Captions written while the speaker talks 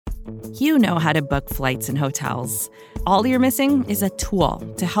You know how to book flights and hotels. All you're missing is a tool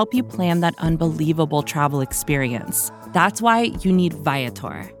to help you plan that unbelievable travel experience. That's why you need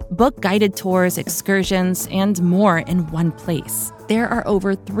Viator. Book guided tours, excursions, and more in one place. There are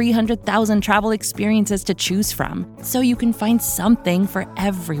over 300,000 travel experiences to choose from, so you can find something for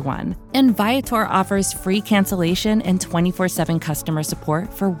everyone. And Viator offers free cancellation and 24/7 customer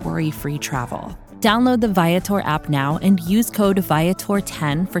support for worry-free travel. Download the Viator app now and use code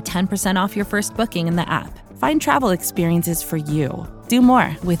Viator10 for 10% off your first booking in the app. Find travel experiences for you. Do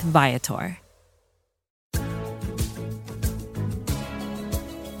more with Viator.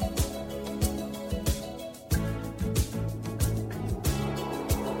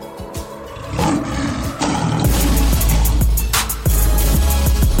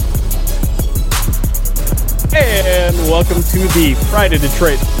 And welcome to the Pride of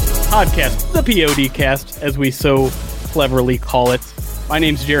Detroit podcast, the POD cast, as we so cleverly call it. My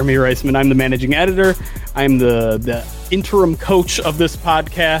name's Jeremy Reisman. I'm the managing editor. I'm the interim coach of this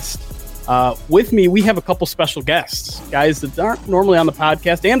podcast. With me, we have a couple special guests, guys that aren't normally on the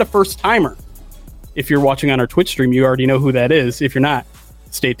podcast, and a first timer. If you're watching on our Twitch stream, you already know who that is. If you're not,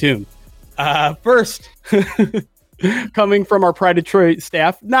 stay tuned. First, coming from our Pride Detroit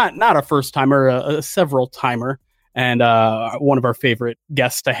staff, not a first timer, a several timer, and one of our favorite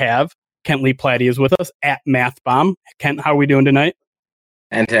guests to have. Kent Lee Platty is with us at MathBomb. Kent, how are we doing tonight?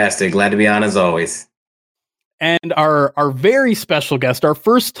 Fantastic. Glad to be on as always. And our very special guest, our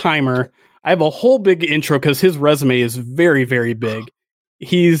first timer, I have a whole big intro because his resume is very, very big.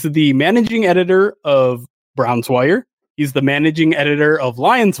 He's the managing editor of Browns Wire. He's the managing editor of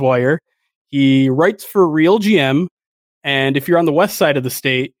Lions Wire. He writes for Real GM. And if you're on the west side of the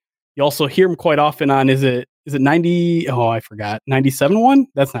state, you also hear him quite often on, is it 90? Oh, I forgot. 97.1?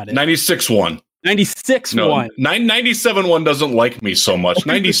 That's not it. 96.1. 96.1. No, 97.1 doesn't like me so much.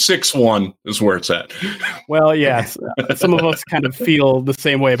 96.1 is where it's at. Well, yes. Some of us kind of feel the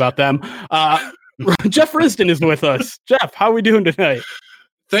same way about them. Jeff Risdon is with us. Jeff, how are we doing tonight?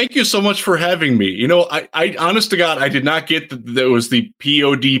 Thank you so much for having me. You know, I honest to God, I did not get that it was the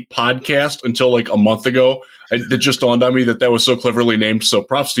POD podcast until like a month ago. It just dawned on me that was so cleverly named. So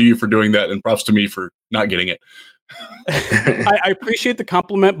props to you for doing that, and props to me for not getting it. I appreciate the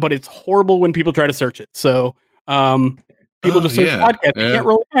compliment, but it's horrible when people try to search it. So people just search podcast. You can't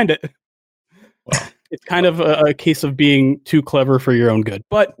really find it. Well, it's kind of a case of being too clever for your own good.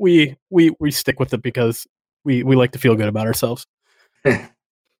 But we stick with it because we like to feel good about ourselves.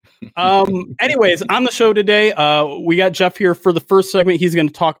 Anyways, on the show today, we got Jeff here for the first segment. He's going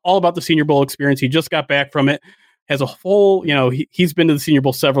to talk all about the Senior Bowl experience. He just got back from it. Has a whole, he's been to the Senior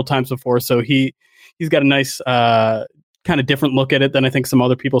Bowl several times before, so he's got a nice kind of different look at it than I think some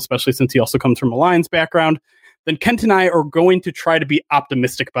other people, especially since he also comes from a Lions background. Then Kent and I are going to try to be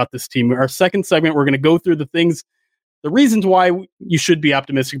optimistic about this team. Our second segment, we're going to go through the reasons why you should be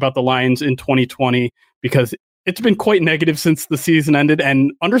optimistic about the Lions in 2020, because it's been quite negative since the season ended,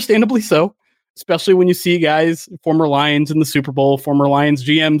 and understandably so, especially when you see guys, former Lions in the Super Bowl, former Lions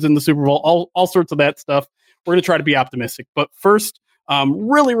GMs in the Super Bowl, all sorts of that stuff. We're going to try to be optimistic. But first,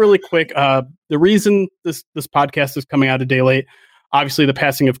 really, really quick, the reason this podcast is coming out a day late, obviously the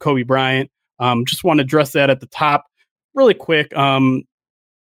passing of Kobe Bryant. Just want to address that at the top really quick.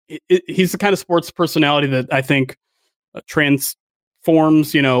 He's the kind of sports personality that I think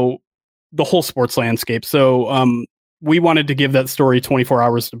transforms, the whole sports landscape. So we wanted to give that story 24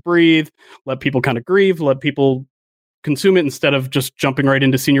 hours to breathe, let people kind of grieve, let people consume it instead of just jumping right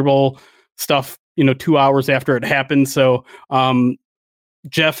into Senior Bowl stuff, 2 hours after it happened. So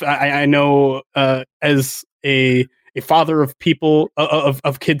Jeff, I know as a father of people,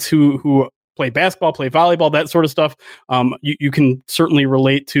 of kids who play basketball, play volleyball, that sort of stuff, you can certainly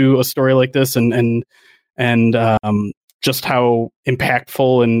relate to a story like this and just how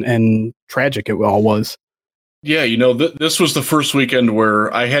impactful and tragic it all was. Yeah, this was the first weekend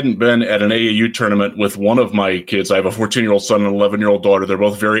where I hadn't been at an AAU tournament with one of my kids. I have a 14-year-old son and an 11-year-old daughter. They're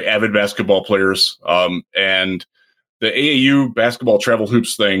both very avid basketball players. And the AAU basketball travel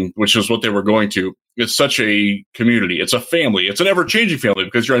hoops thing, which is what they were going to, is such a community. It's a family. It's an ever-changing family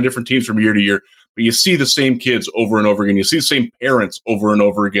because you're on different teams from year to year. But you see the same kids over and over again. You see the same parents over and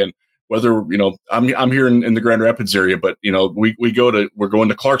over again. Whether, I'm here in the Grand Rapids area, but, we're going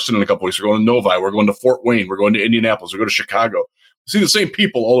to Clarkston in a couple weeks. We're going to Novi. We're going to Fort Wayne. We're going to Indianapolis. We go to Chicago. You see the same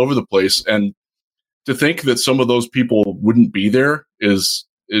people all over the place. And to think that some of those people wouldn't be there is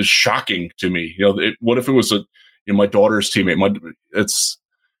shocking to me. What if it was my daughter's teammate?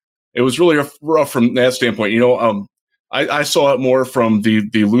 It was really rough from that standpoint. I saw it more from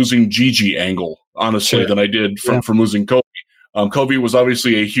the losing Gigi angle, honestly, than I did from losing Kobe. Kobe was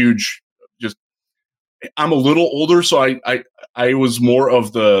obviously a huge. Just I'm a little older, so I was more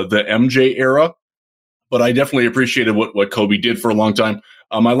of the MJ era, but I definitely appreciated what Kobe did for a long time.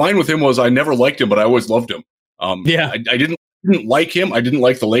 My line with him was I never liked him, but I always loved him. I didn't like him. I didn't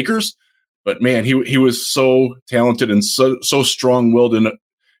like the Lakers, but man, he was so talented and so strong-willed, and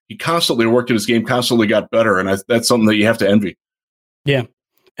he constantly worked at his game, constantly got better, and that's something that you have to envy. Yeah,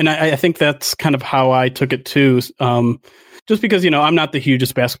 and I think that's kind of how I took it too. Just because I'm not the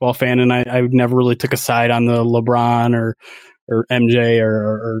hugest basketball fan, and I never really took a side on the LeBron or MJ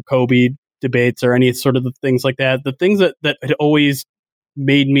or Kobe debates or any sort of the things like that. The things that had always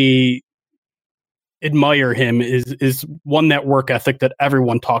made me admire him is one, that work ethic that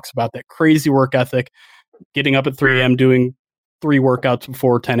everyone talks about, that crazy work ethic, getting up at 3 a.m., doing 3 workouts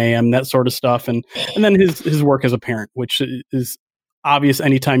before 10 a.m., that sort of stuff. And then his work as a parent, which is obvious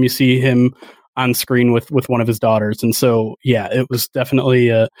anytime you see him on screen with one of his daughters. And so, yeah, it was definitely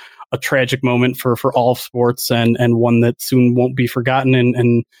a tragic moment for all sports, and one that soon won't be forgotten.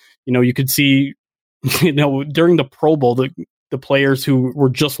 And you could see, during the Pro Bowl, the players who were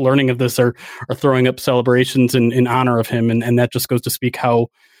just learning of this are throwing up celebrations in honor of him. And that just goes to speak how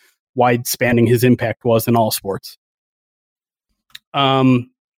wide-spanning his impact was in all sports.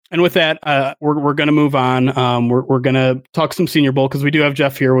 And with that, we're going to move on. We're going to talk some Senior Bowl because we do have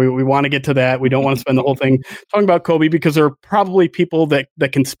Jeff here. We want to get to that. We don't want to spend the whole thing talking about Kobe, because there are probably people that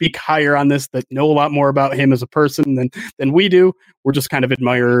can speak higher on this, that know a lot more about him as a person than we do. We're just kind of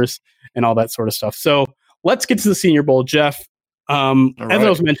admirers and all that sort of stuff. So let's get to the Senior Bowl, Jeff. As I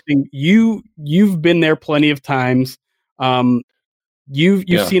was mentioning, you've been there plenty of times.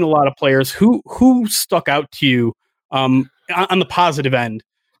 You've seen a lot of players who stuck out to you on the positive end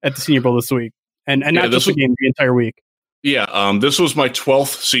at the Senior Bowl this week, and not just the game, the entire week. Yeah, this was my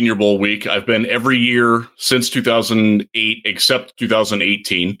 12th Senior Bowl week. I've been every year since 2008, except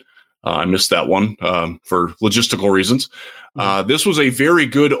 2018. I missed that one for logistical reasons. This was a very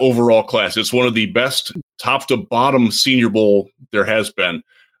good overall class. It's one of the best top to bottom Senior Bowl there has been.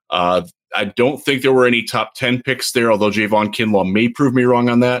 I don't think there were any top 10 picks there, although Javon Kinlaw may prove me wrong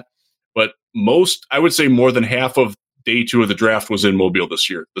on that. But I would say more than half of day 2 of the draft was in Mobile this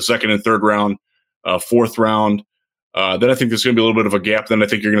year. The 2nd and 3rd round, 4th round. Then I think there's going to be a little bit of a gap. Then I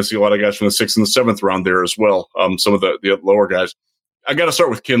think you're going to see a lot of guys from the 6th and the 7th round there as well. Some of the lower guys. I got to start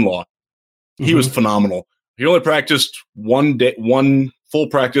with Kinlaw. He was phenomenal. He only practiced one full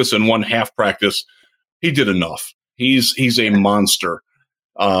practice and 1 half practice. He did enough. He's a monster.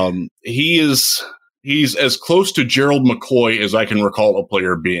 He's as close to Gerald McCoy as I can recall a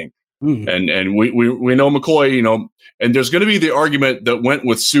player being. And we know McCoy, and there's going to be the argument that went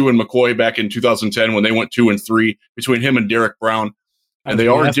with Sue and McCoy back in 2010 when they went 2 and 3 between him and Derek Brown. And they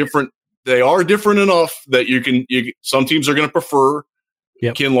are different. They are different enough that some teams are going to prefer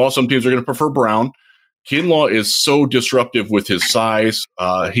Kinlaw. Some teams are going to prefer Brown. Kinlaw is so disruptive with his size.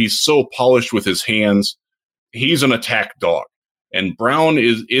 He's so polished with his hands. He's an attack dog. And Brown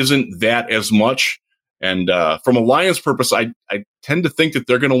isn't that as much. And from a Lions purpose, I tend to think that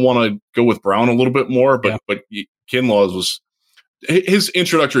they're going to want to go with Brown a little bit more. But Kinlaw was his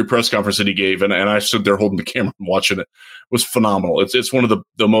introductory press conference that he gave, and I stood there holding the camera and watching it, was phenomenal. It's one of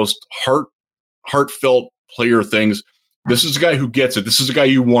the most heartfelt player things. This is a guy who gets it. This is a guy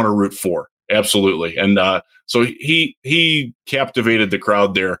you want to root for, absolutely. And so he captivated the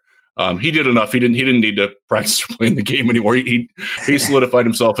crowd there. He did enough. He didn't need to practice playing the game anymore. He solidified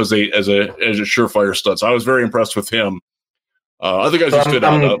himself as a surefire stud. So I was very impressed with him. Other guys who stood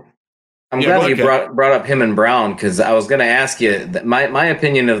out. I'm glad you brought up him and Brown, because I was going to ask you that my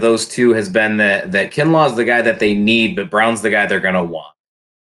opinion of those two has been that Kinlaw is the guy that they need, but Brown's the guy they're going to want.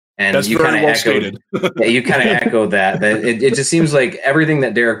 And that's you very kind of well stated. You kind of echoed that. It just seems like everything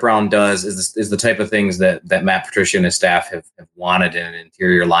that Derek Brown does is the type of things that Matt Patricia and his staff have wanted in an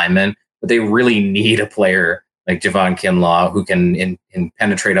interior lineman, but they really need a player like Javon Kinlaw who can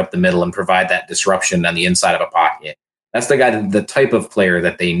penetrate up the middle and provide that disruption on the inside of a pocket. That's the type of player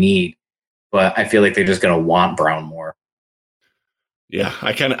that they need. But I feel like they're just going to want Brown more. Yeah,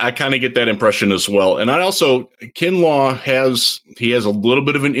 I kind of get that impression as well. And Kinlaw has a little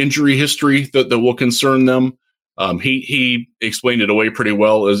bit of an injury history that will concern them. He explained it away pretty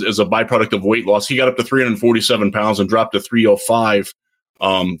well as a byproduct of weight loss. He got up to 347 pounds and dropped to 305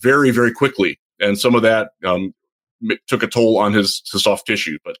 very, very quickly. And some of that took a toll on his soft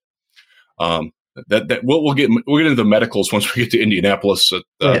tissue. But we'll get into the medicals once we get to Indianapolis.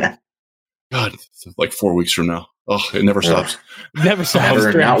 God, like 4 weeks from now. Oh, it never stops. Never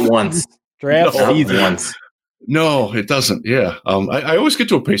stops. Not once. Draft season. Once. No, it doesn't. Yeah. I always get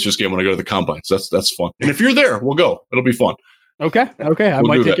to a Pacers game when I go to the Combines. That's fun. And if you're there, we'll go. It'll be fun. Okay. I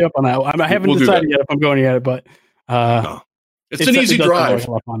might take you up on that. I haven't decided yet if I'm going yet, but no. It's an easy drive.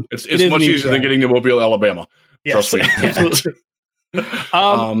 It's much easier than getting to Mobile, Alabama. Yes. Trust me. Absolutely.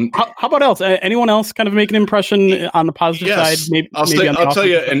 How about else? Anyone else kind of make an impression on the positive side? I'll tell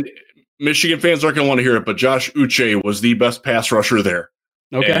you, and Michigan fans aren't going to want to hear it, but Josh Uche was the best pass rusher there.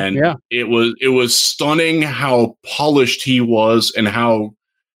 Okay. And it was stunning how polished he was and how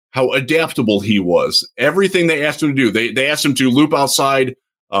adaptable he was. Everything they asked him to do, they asked him to loop outside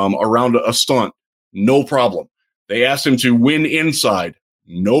around a stunt, no problem. They asked him to win inside,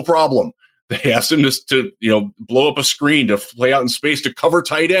 no problem. They asked him to blow up a screen, to play out in space, to cover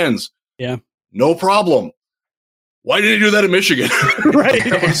tight ends. Yeah. No problem. Why didn't he do that in Michigan? Right.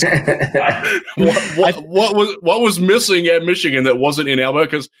 What was missing at Michigan that wasn't in Alabama?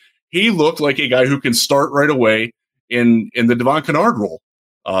 Because he looked like a guy who can start right away in the Devon Kennard role.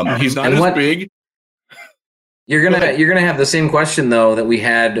 He's not as big. You're gonna have the same question though that we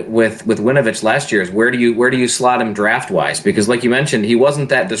had with Winovich last year. Is where do you slot him draft wise? Because like you mentioned, he wasn't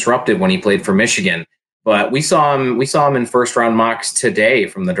that disruptive when he played for Michigan, but we saw him in first round mocks today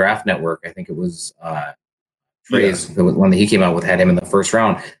from the Draft Network. I think it was Trey's the one that he came out with had him in the first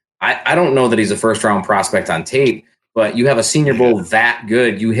round. I don't know that he's a first round prospect on tape, but you have a Senior Bowl that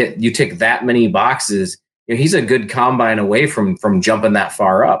good. You tick that many boxes. He's a good combine away from jumping that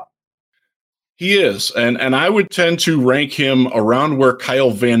far up. He is, and I would tend to rank him around where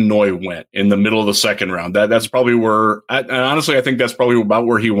Kyle Van Noy went in the middle of the second round. That's probably where, and honestly, I think that's probably about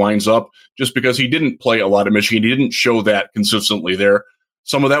where he winds up, just because he didn't play a lot of Michigan. He didn't show that consistently there.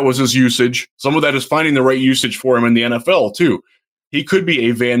 Some of that was his usage. Some of that is finding the right usage for him in the NFL too. He could be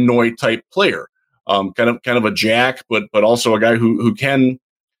a Van Noy type player, kind of a jack, but also a guy who can.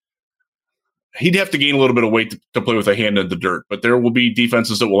 He'd have to gain a little bit of weight to play with a hand in the dirt, but there will be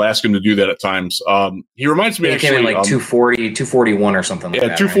defenses that will ask him to do that at times. He reminds me, he came in like 240, 241 or something like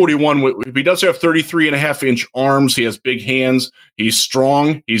that. Yeah, 241. Right? He does have 33.5-inch arms. He has big hands. He's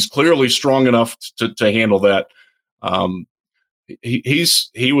strong. He's clearly strong enough to handle that.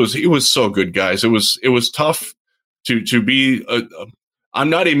 He was so good, guys. It was tough to be. I'm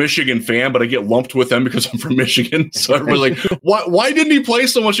not a Michigan fan, but I get lumped with them because I'm from Michigan. So everybody's like, why didn't he play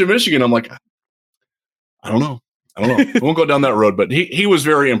so much in Michigan? I'm like, I don't know. I won't go down that road, but he was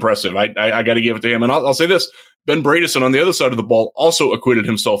very impressive. I got to give it to him. And I'll say this, Ben Bredesen on the other side of the ball also acquitted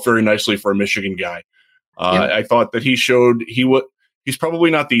himself very nicely for a Michigan guy. I thought that he showed he's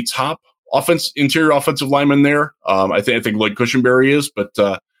probably not the top interior offensive lineman there. I think Lloyd Cushenberry is, but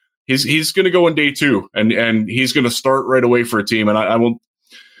he's going to go in day two and he's going to start right away for a team. And I will,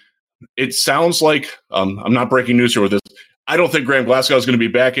 it sounds like, I'm not breaking news here with this. I don't think Graham Glasgow is going to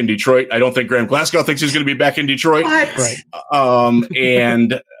be back in Detroit. I don't think Graham Glasgow thinks he's going to be back in Detroit. Right.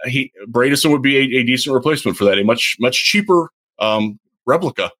 And Bredesen would be a decent replacement for that, a much cheaper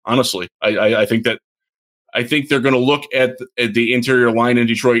replica. Honestly, I think they're going to look at the interior line in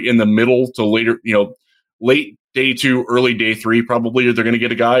Detroit in the middle to later, late day two, early day three. Probably they're going to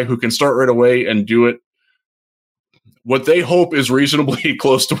get a guy who can start right away and do it. What they hope is reasonably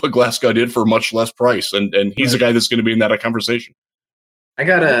close to what Glasgow did for much less price, and he's a guy that's going to be in that conversation. I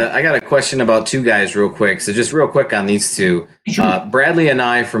got a question about two guys real quick. So just real quick on these two, sure. Bradley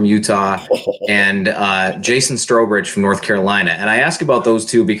Anae from Utah and Jason Strobridge from North Carolina. And I ask about those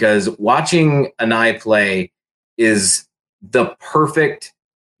two because watching Anae play is the perfect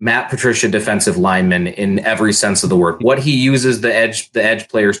Matt Patricia defensive lineman in every sense of the word. What he uses the edge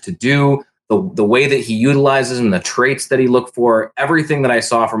players to do, the way that he utilizes them, the traits that he looked for, everything that I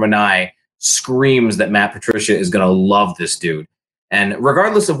saw from Anae screams that Matt Patricia is going to love this dude. And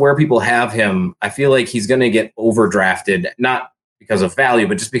regardless of where people have him, I feel like he's going to get overdrafted, not because of value,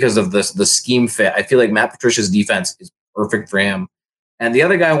 but just because of the scheme fit. I feel like Matt Patricia's defense is perfect for him. And the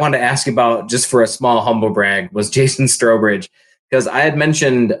other guy I wanted to ask about, just for a small humble brag, was Jason Strobridge. Because I had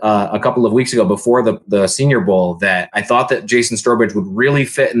mentioned a couple of weeks ago before the Senior Bowl that I thought that Jason Strobridge would really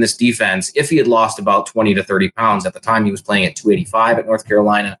fit in this defense if he had lost about 20 to 30 pounds. At the time, he was playing at 285 at North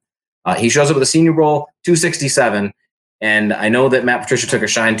Carolina. He shows up at the Senior Bowl, 267. And I know that Matt Patricia took a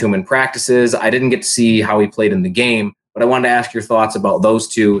shine to him in practices. I didn't get to see how he played in the game, but I wanted to ask your thoughts about those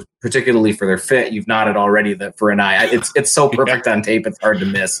two, particularly for their fit. You've nodded already that for Anae, it's so perfect on tape, it's hard to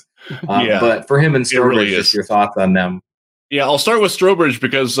miss. But for him and Strobridge, really just your thoughts on them. Yeah, I'll start with Strobridge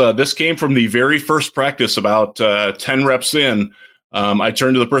because this came from the very first practice about 10 reps in. I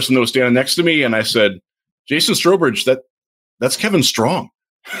turned to the person that was standing next to me and I said, Jason Strobridge, that's Kevin Strong.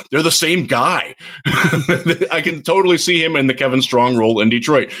 They're the same guy. I can totally see him in the Kevin Strong role in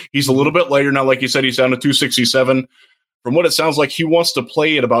Detroit. He's a little bit lighter now. Like you said, he's down to 267. From what it sounds like, he wants to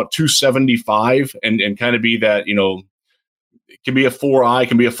play at about 275 and kind of be that, can be a 4I,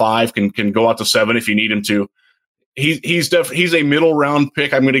 can be a 5, can go out to 7 if you need him to. He's a middle round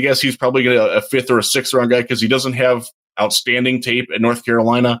pick. I'm going to guess he's probably a 5th or a 6th round guy because he doesn't have outstanding tape at North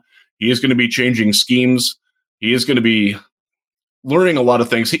Carolina. He is going to be changing schemes. He is going to be learning a lot of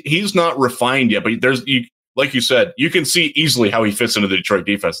things. He's not refined yet, but like you said, you can see easily how he fits into the Detroit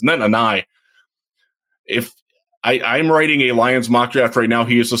defense. And then if I'm writing a Lions mock draft right now,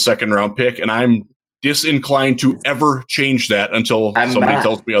 he is a 2nd round pick, and I'm disinclined to ever change that until somebody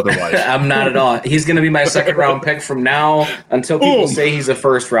tells me otherwise. I'm not at all. He's going to be my 2nd round pick from now until people say he's a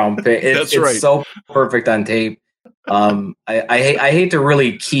 1st round pick. It's right. So perfect on tape. I hate to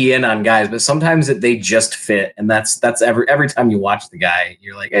really key in on guys, but sometimes they just fit, and that's every time you watch the guy,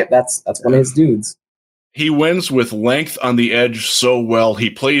 you're like, hey, that's one of his dudes. He wins with length on the edge so well. He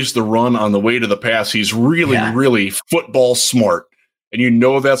plays the run on the way to the pass. He's really, really football smart. And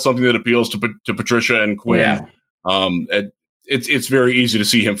that's something that appeals to Patricia and Quinn. Yeah. It's very easy to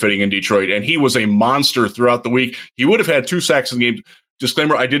see him fitting in Detroit. And he was a monster throughout the week. He would have had 2 sacks in the game.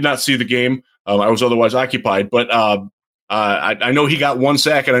 Disclaimer, I did not see the game. I was otherwise occupied. But I know he got 1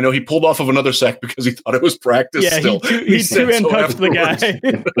 sack, and I know he pulled off of another sack because he thought it was practice still. He two-hand touched the guy.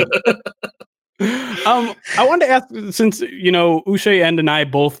 I wanted to ask, since Uche and I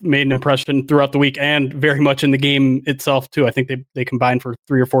both made an impression throughout the week and very much in the game itself too. I think they combined for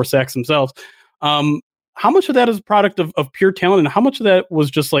 3 or 4 sacks themselves. How much of that is a product of pure talent, and how much of that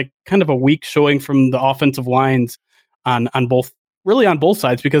was just like kind of a weak showing from the offensive lines on both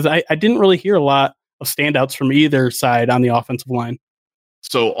sides? Because I didn't really hear a lot of standouts from either side on the offensive line.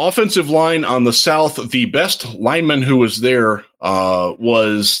 So offensive line on the South, the best lineman who was there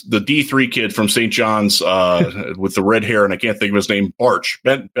was the D3 kid from St. John's with the red hair, and I can't think of his name,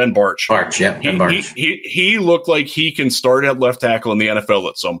 Ben Barch. Barch, yeah, Ben Barch. He looked like he can start at left tackle in the NFL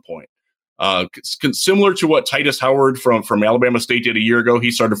at some point. Similar to what Titus Howard from Alabama State did a year ago. He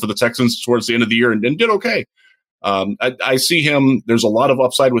started for the Texans towards the end of the year and did okay. I see him. There's a lot of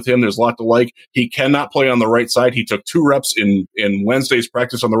upside with him. There's a lot to like. He cannot play on the right side. He took 2 reps in Wednesday's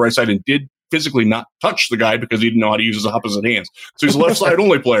practice on the right side and did physically not touch the guy because he didn't know how to use his opposite hands. So he's a left side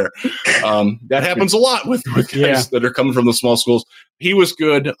only player. That happens a lot with guys that are coming from the small schools. He was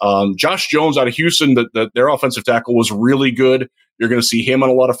good. Josh Jones out of Houston, their offensive tackle, was really good. You're going to see him on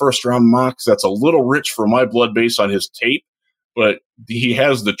a lot of 1st round mocks. That's a little rich for my blood based on his tape, but he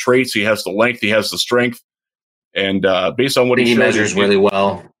has the traits. He has the length. He has the strength. And based on what he measures really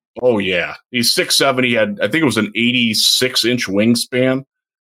well. Oh, yeah. He's 6'7". He had, I think it was an 86-inch wingspan.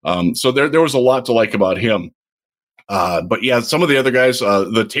 So there was a lot to like about him. But yeah, some of the other guys,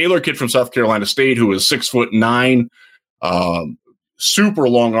 the Taylor kid from South Carolina State, who was 6'9", super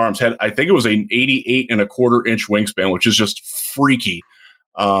long arms, I think it was an 88.25-inch wingspan, which is just freaky.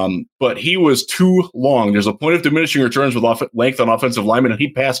 But he was too long. There's a point of diminishing returns with length on offensive linemen, and he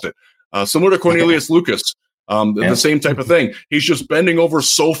passed it. Similar to Cornelius Lucas. The same type of thing. He's just bending over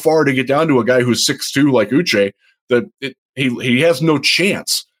so far to get down to a guy who's 6'2" like Uche that he has no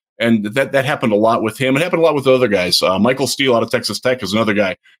chance. And that happened a lot with him. It happened a lot with other guys. Michael Steele out of Texas Tech is another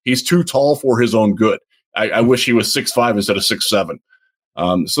guy. He's too tall for his own good. I wish he was 6'5" instead of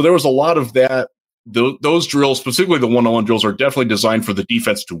 6'7". So there was a lot of that. Those drills, specifically the one-on-one drills, are definitely designed for the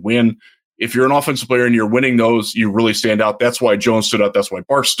defense to win. If you're an offensive player and you're winning those, you really stand out. That's why Jones stood out. That's why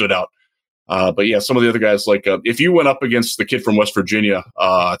Barch stood out. But yeah, some of the other guys, like if you went up against the kid from West Virginia,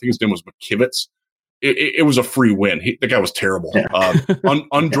 I think his name was McKivitz, it was a free win. The guy was terrible,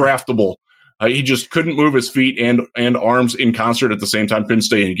 undraftable. He just couldn't move his feet and arms in concert at the same time, couldn't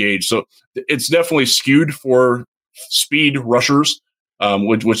stay engaged. So it's definitely skewed for speed rushers,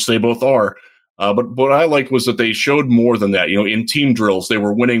 which they both are. But what I liked was that they showed more than that. In team drills, they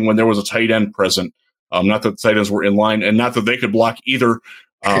were winning when there was a tight end present. Not that the tight ends were in line, and not that they could block either.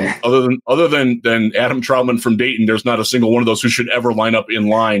 Other than Adam Troutman from Dayton, there's not a single one of those who should ever line up in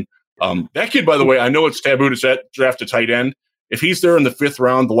line. That kid, by the way, I know it's taboo to draft a tight end. If he's there in the 5th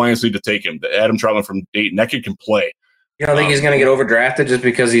round, the Lions need to take him. Adam Troutman from Dayton, that kid can play. You don't think he's going to get overdrafted just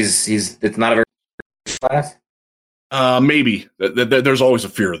because it's not a very class? Maybe. There's always a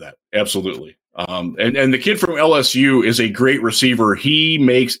fear of that. Absolutely. And the kid from LSU is a great receiver. He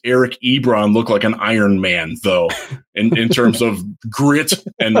makes Eric Ebron look like an Iron Man, though, in terms of grit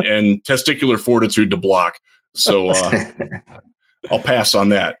and testicular fortitude to block. So I'll pass on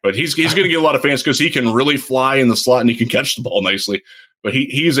that. But he's going to get a lot of fans because he can really fly in the slot and he can catch the ball nicely. But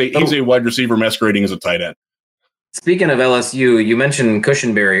he's a wide receiver masquerading as a tight end. Speaking of LSU, you mentioned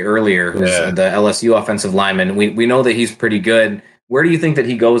Cushenberry earlier, who's the LSU offensive lineman. We know that he's pretty good. Where do you think that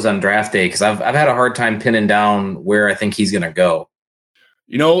he goes on draft day? Because I've had a hard time pinning down where I think he's going to go.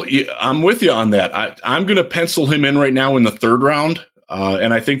 I'm with you on that. I'm going to pencil him in right now in the 3rd round.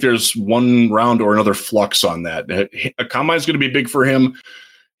 And I think there's one round or another flux on that. A combine is going to be big for him.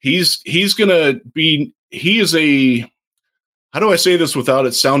 He is a, how do I say this without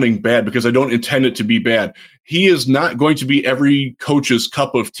it sounding bad? Because I don't intend it to be bad. He is not going to be every coach's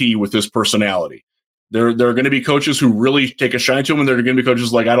cup of tea with his personality. There are going to be coaches who really take a shine to him, and there are going to be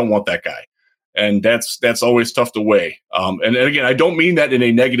coaches like, I don't want that guy. And that's always tough to weigh. And again, I don't mean that in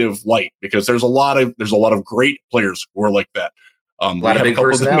a negative light, because there's a lot of great players who are like that. A lot of big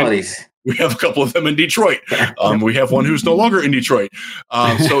personalities. We have a couple of them in Detroit. We have one who's no longer in Detroit.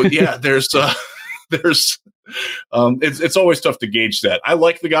 So yeah, it's always tough to gauge that. I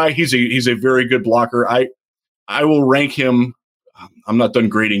like the guy. He's a very good blocker. I will rank him. I'm not done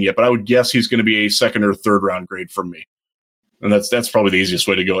grading yet, but I would guess he's going to be a 2nd or 3rd round grade from me. And that's probably the easiest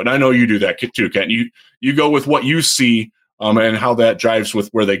way to go. And I know you do that too, Kent. You go with what you see, and how that jives with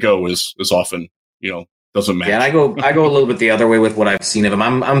where they go is often, doesn't matter. Yeah, and I go a little bit the other way with what I've seen of him.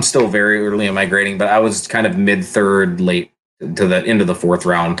 I'm still very early in my grading, but I was kind of mid-3rd, late to the into the 4th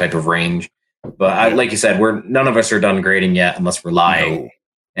round type of range. But like you said, none of us are done grading yet, unless we're lying. No.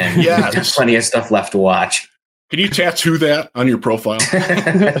 And there's plenty of stuff left to watch. Can you tattoo that on your profile?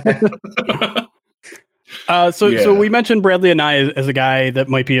 So we mentioned Bradley Anae as a guy that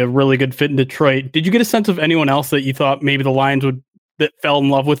might be a really good fit in Detroit. Did you get a sense of anyone else that you thought maybe the Lions that fell in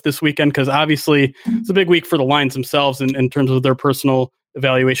love with this weekend? Because obviously it's a big week for the Lions themselves in terms of their personal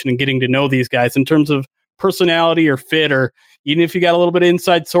evaluation and getting to know these guys. In terms of personality or fit, or even if you got a little bit of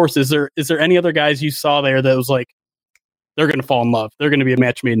inside source, is there any other guys you saw there that was like, they're going to fall in love, they're going to be a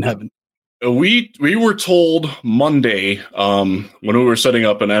match made in heaven? We were told Monday when we were setting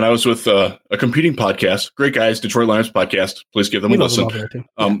up, and I was with a competing podcast, great guys, Detroit Lions podcast. Please give them a listen.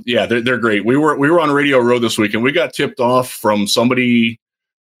 They're great. We were on Radio Row this week, and we got tipped off from somebody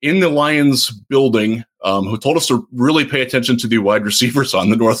in the Lions building who told us to really pay attention to the wide receivers on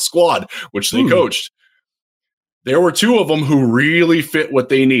the North squad, which they coached. There were 2 of them who really fit what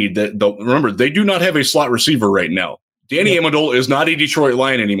they need. Remember, they do not have a slot receiver right now. Danny Amendola is not a Detroit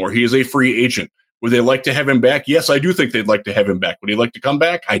Lion anymore. He is a free agent. Would they like to have him back? Yes, I do think they'd like to have him back. Would he like to come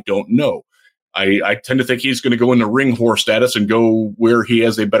back? I don't know. I tend to think he's going to go into ring horse status and go where he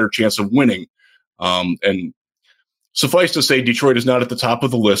has a better chance of winning. And suffice to say, Detroit is not at the top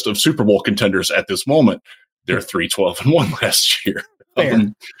of the list of Super Bowl contenders at this moment. They're 3-12-1 last year.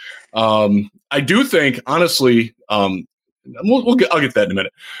 I do think, honestly, I'll get that in a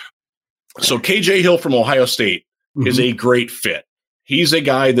minute. So KJ Hill from Ohio State is a great fit. He's a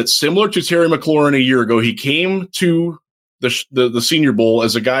guy that's similar to Terry McLaurin a year ago. He came to the Senior Bowl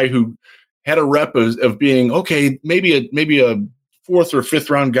as a guy who had a rep of being, okay, maybe a 4th or 5th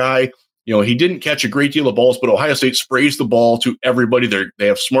round guy. He didn't catch a great deal of balls, but Ohio State sprays the ball to everybody. They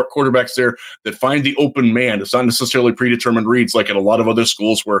have smart quarterbacks there that find the open man. It's not necessarily predetermined reads like at a lot of other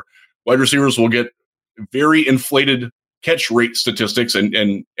schools where wide receivers will get very inflated catch rate statistics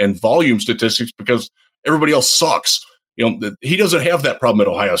and volume statistics because everybody else sucks. He doesn't have that problem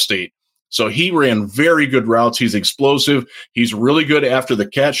at Ohio State. So he ran very good routes. He's explosive. He's really good after the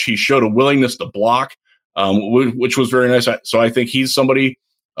catch. He showed a willingness to block, which was very nice. So I think he's somebody.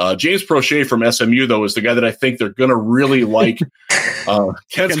 James Prochet from SMU, though, is the guy that I think they're going to really like.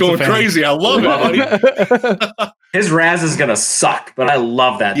 Kent's going crazy. I love it, buddy. His Raz is going to suck, but I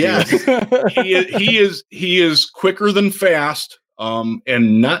love that. Yeah, he is quicker than fast,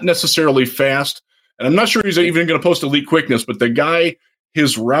 and not necessarily fast. And I'm not sure he's even going to post elite quickness, but the guy,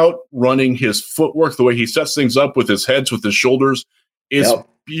 his route running, his footwork, the way he sets things up with his heads, with his shoulders, is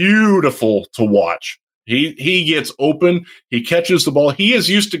beautiful to watch. He gets open. He catches the ball. He is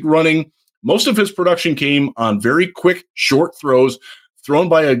used to running. Most of his production came on very quick, short throws thrown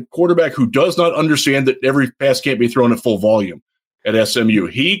by a quarterback who does not understand that every pass can't be thrown at full volume at SMU.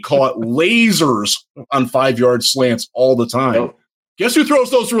 He caught lasers on 5-yard slants all the time. Guess who throws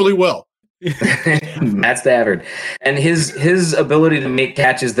those really well? Matt Stafford. And his ability to make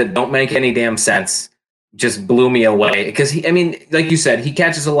catches that don't make any damn sense just blew me away. Because, like you said, he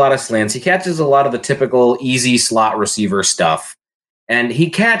catches a lot of slants. He catches a lot of the typical easy slot receiver stuff. And he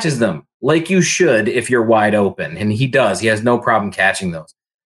catches them like you should if you're wide open. And he does. He has no problem catching those.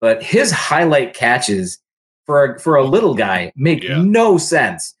 But his highlight catches for a little guy make no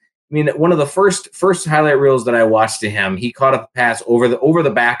sense. One of the first highlight reels that I watched to him, he caught a pass over the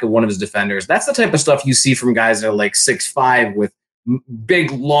back of one of his defenders. That's the type of stuff you see from guys that are like 6'5" with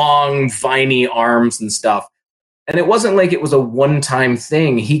big, long, viney arms and stuff. And it wasn't like it was a one-time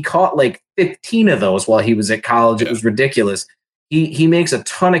thing. He caught like 15 of those while he was at college. It was ridiculous. He makes a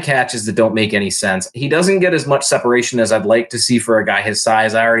ton of catches that don't make any sense. He doesn't get as much separation as I'd like to see for a guy his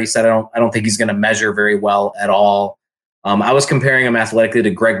size. I already said I don't think he's going to measure very well at all. I was comparing him athletically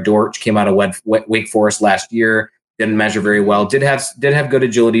to Greg Dortch, came out of Wake Forest last year, didn't measure very well. Did have good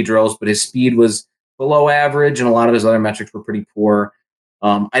agility drills, but his speed was below average, and a lot of his other metrics were pretty poor.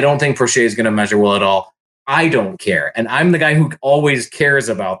 I don't think Prochet is going to measure well at all. I don't care. And I'm the guy who always cares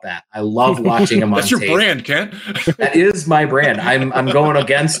about that. I love watching him on That's your tape. brand, Kent. That is my brand. I'm going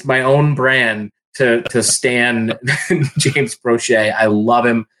against my own brand to stand James Prochet. I love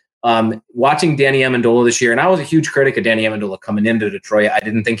him. Watching Danny Amendola this year, and I was a huge critic of Danny Amendola coming into Detroit. I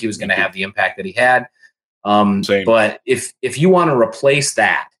didn't think he was going to have the impact that he had. But if you want to replace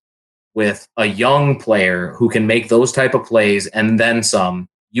that with a young player who can make those type of plays and then some,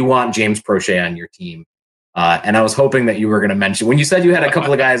 you want James Prochet on your team. And I was hoping that you were going to mention, when you said you had a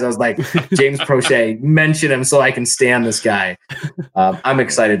couple of guys, I was like, James Prochet, mention him so I can stand this guy. I'm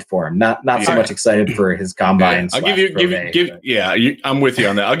excited for him. Not so much excited for his combine. I'll I'm with you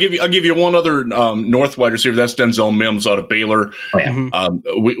on that. I'll give you one other North wide receiver. That's Denzel Mims out of Baylor. Oh, yeah.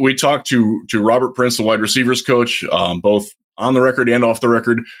 We talked to Robert Prince, the wide receivers coach, both on the record and off the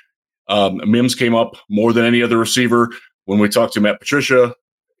record. Mims came up more than any other receiver. When we talked to Matt Patricia,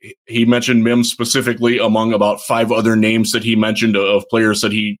 he mentioned Mims specifically among about 5 other names that he mentioned of players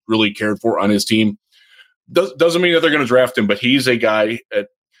that he really cared for on his team. Doesn't mean that they're going to draft him, but he's a guy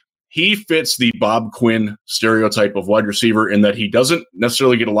he fits the Bob Quinn stereotype of wide receiver in that he doesn't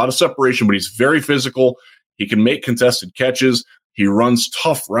necessarily get a lot of separation, but he's very physical. He can make contested catches. He runs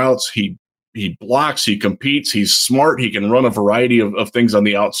tough routes. He blocks. He competes. He's smart. He can run a variety of things on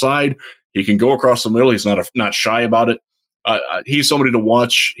the outside. He can go across the middle. He's not shy about it. He's somebody to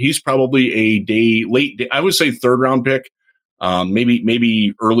watch. He's probably a late day, I would say 3rd round pick,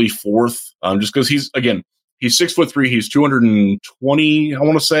 maybe early 4th, just because he's 6'3", he's 220, I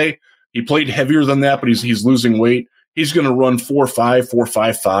want to say. He played heavier than that, but he's losing weight. He's going to run 4.5,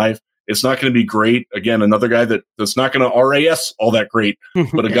 4.55. It's not going to be great. Again, another guy that's not going to RAS all that great,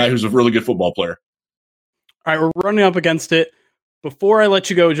 but a guy who's a really good football player. All right, we're running up against it. Before I let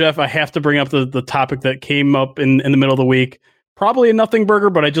you go, Jeff, I have to bring up the topic that came up in the middle of the week. Probably a nothing burger,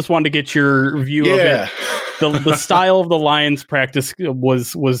 but I just wanted to get your view of it. The style of the Lions practice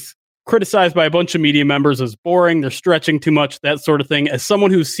was criticized by a bunch of media members as boring. They're stretching too much, that sort of thing. As someone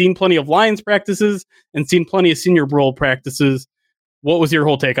who's seen plenty of Lions practices and seen plenty of Senior Bowl practices, what was your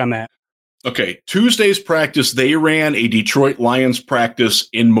whole take on that? Okay, Tuesday's practice, they ran a Detroit Lions practice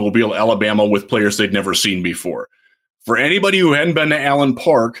in Mobile, Alabama with players they'd never seen before. For anybody who hadn't been to Allen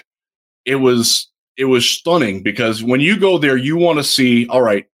Park, it was stunning because when you go there, you want to see, all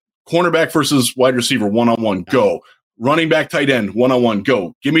right, cornerback versus wide receiver one-on-one, go. Running back, tight end, one-on-one,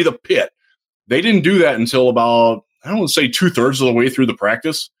 go. Give me the pit. They didn't do that until about, I don't want to say 2/3 of the way through the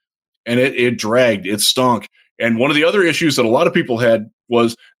practice, and it dragged. It stunk. And one of the other issues that a lot of people had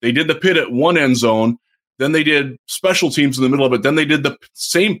was they did the pit at one end zone, then they did special teams in the middle of it. Then they did the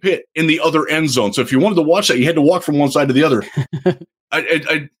same pit in the other end zone. So if you wanted to watch that, you had to walk from one side to the other.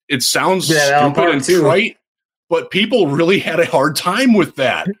 It sounds stupid and trite, but people really had a hard time with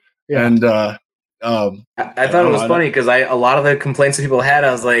that. Yeah. And I thought it was funny because a lot of the complaints that people had,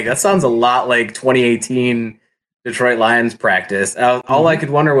 I was like, that sounds a lot like 2018 Detroit Lions practice. All I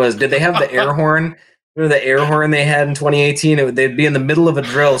could wonder was, did they have the air horn? Remember the air horn they had in 2018? They'd be in the middle of a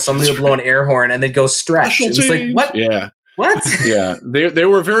drill. Somebody would blow an air horn, and they'd go stretch. It's like, what? Yeah. What? Yeah. They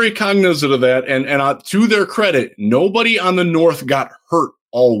were very cognizant of that. And to their credit, nobody on the North got hurt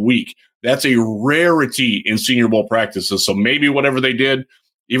all week. That's a rarity in Senior Bowl practices. So maybe whatever they did,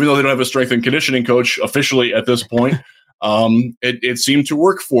 even though they don't have a strength and conditioning coach officially at this point, it seemed to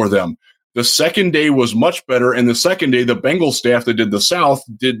work for them. The second day was much better. And the second day, the Bengals staff that did the South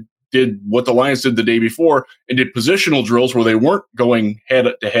did what the Lions did the day before and did positional drills where they weren't going head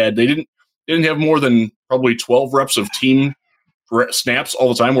to head. They didn't have more than probably 12 reps of team snaps all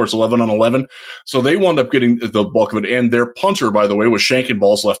the time where it's 11 on 11. So they wound up getting the bulk of it. And their punter, by the way, was shanking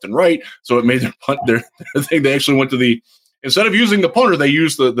balls left and right. So it made their punt their thing. They actually went to instead of using the punter, they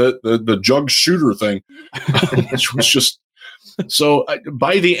used the jug shooter thing, which was just so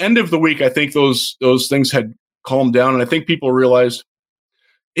by the end of the week, I think those things had calmed down. And I think people realized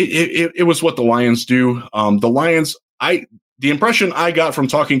it was what the Lions do. The Lions, the impression I got from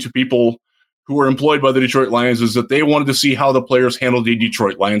talking to people who were employed by the Detroit Lions is that they wanted to see how the players handled the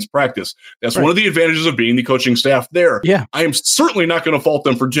Detroit Lions practice. That's right. One of the advantages of being the coaching staff there. Yeah. I am certainly not going to fault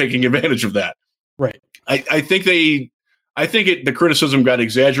them for taking advantage of that. Right. I think the criticism got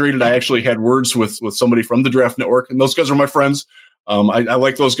exaggerated. I actually had words with somebody from the Draft Network, and those guys are my friends. I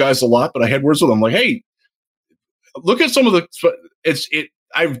like those guys a lot, but I had words with them like, hey, look at some of the.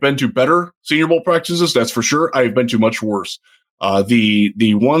 I've been to better Senior Bowl practices, that's for sure. I've been to much worse.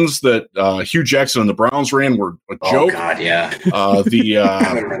 The ones that Hugh Jackson and the Browns ran were a joke. Oh God, yeah.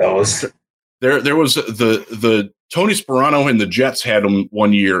 I remember those. There was the Tony Sperano and the Jets had them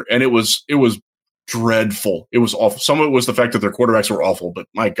one year, and it was dreadful. It was awful. Some of it was the fact that their quarterbacks were awful, but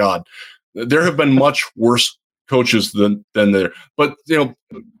my God, there have been much worse coaches than there. But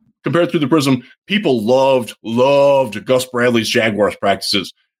compared through the prism, people loved Gus Bradley's Jaguars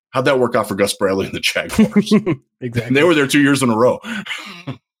practices. How'd that work out for Gus Bradley and the Jaguars? Exactly. And they were there 2 years in a row.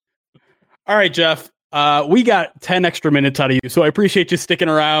 All right, Jeff. We got 10 extra minutes out of you, so I appreciate you sticking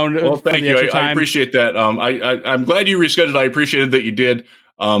around. Well, thank you. I appreciate that. I'm glad you rescheduled. I appreciated that you did.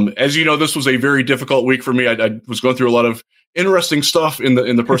 As you know, this was a very difficult week for me. I was going through a lot of interesting stuff in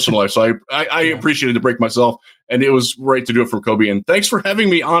the personal life, so I appreciated the break myself, and it was right to do it for Kobe. And thanks for having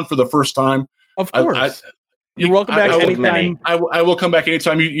me on for the first time. Of course, you're welcome back anytime. I will come back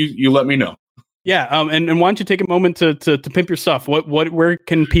anytime you let me know. Yeah, and why don't you take a moment to pimp your stuff? Where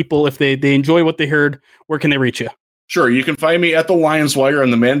can people, if they enjoy what they heard, where can they reach you? Sure, you can find me at the Lions Wire.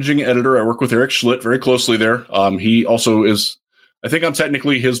 I'm the managing editor. I work with Eric Schlitt very closely there. He also is. I think I'm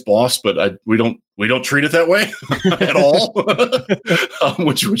technically his boss, but we don't treat it that way at all,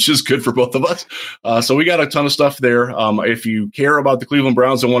 which is good for both of us. So we got a ton of stuff there. If you care about the Cleveland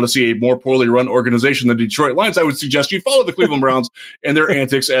Browns and want to see a more poorly run organization than the Detroit Lions, I would suggest you follow the Cleveland Browns and their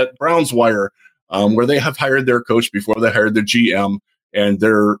antics at Browns Wire, where they have hired their coach before they hired their GM, and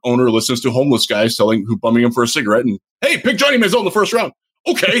their owner listens to homeless guys bumming him for a cigarette and, hey, pick Johnny Manziel in the first round.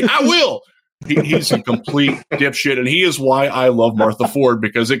 Okay, I will. He's a complete dipshit, and he is why I love Martha Ford,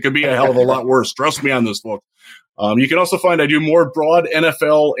 because it could be a hell of a lot worse. Trust me on this, folks. You can also find I do more broad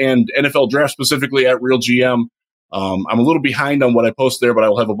NFL and NFL draft specifically at Real GM. I'm a little behind on what I post there, but I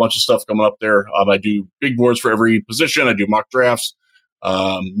will have a bunch of stuff coming up there. I do big boards for every position. I do mock drafts,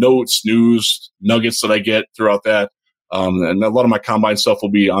 notes, news, nuggets that I get throughout that. And a lot of my Combine stuff will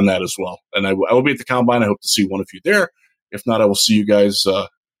be on that as well. And I will be at the Combine. I hope to see one of you there. If not, I will see you guys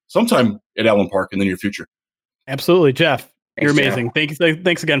sometime at Allen Park in the near future. Absolutely, Jeff. You're amazing. Jeff.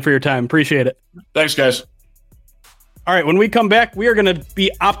 Thanks again for your time. Appreciate it. Thanks, guys. All right, when we come back, we are going to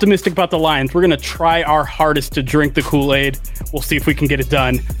be optimistic about the Lions. We're going to try our hardest to drink the Kool-Aid. We'll see if we can get it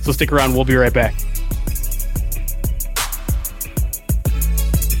done. So stick around. We'll be right back.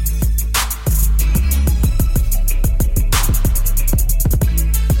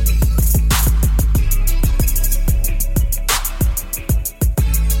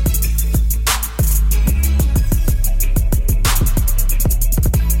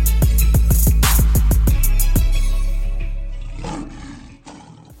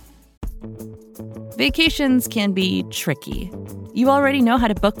 Vacations can be tricky. You already know how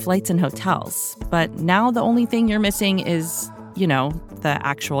to book flights and hotels, but now the only thing you're missing is, the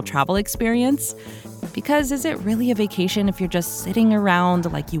actual travel experience. Because is it really a vacation if you're just sitting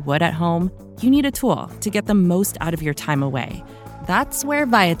around like you would at home? You need a tool to get the most out of your time away. That's where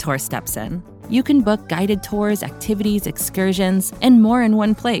Viator steps in. You can book guided tours, activities, excursions, and more in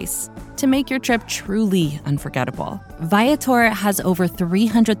one place to make your trip truly unforgettable. Viator has over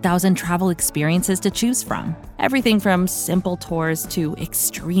 300,000 travel experiences to choose from. Everything from simple tours to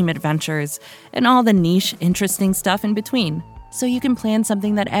extreme adventures and all the niche, interesting stuff in between. So you can plan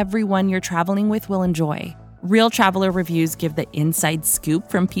something that everyone you're traveling with will enjoy. Real traveler reviews give the inside scoop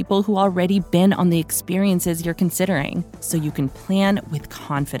from people who already been on the experiences you're considering, so you can plan with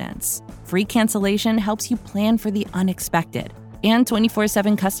confidence. Free cancellation helps you plan for the unexpected. And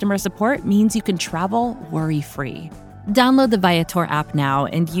 24/7 customer support means you can travel worry-free. Download the Viator app now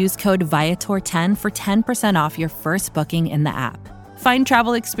and use code Viator10 for 10% off your first booking in the app. Find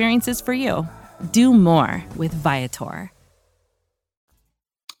travel experiences for you. Do more with Viator.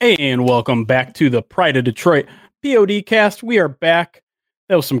 And welcome back to the Pride of Detroit PODcast. We are back.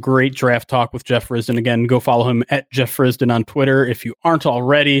 That was some great draft talk with Jeff Risdon. Again, go follow him at Jeff Risdon on Twitter if you aren't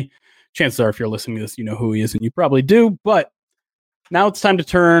already. Chances are, if you're listening to this, you know who he is, and you probably do. But now it's time to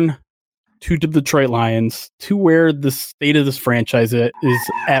turn to the Detroit Lions, to where the state of this franchise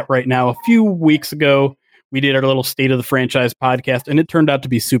is at right now. A few weeks ago, we did our little State of the Franchise podcast, and it turned out to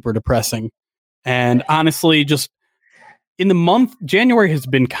be super depressing. And honestly, just in the month, January has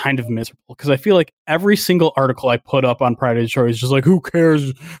been kind of miserable because I feel like every single article I put up on Pride of Detroit is just like, who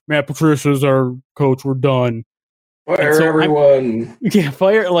cares? Matt Patricia's our coach. We're done. Fire everyone.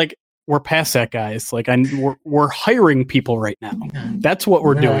 Fire. Like, we're past that, guys. Like, we're hiring people right now. That's what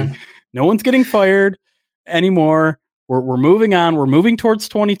we're doing. No one's getting fired anymore. We're moving on. We're moving towards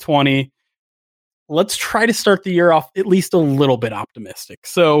 2020. Let's try to start the year off at least a little bit optimistic.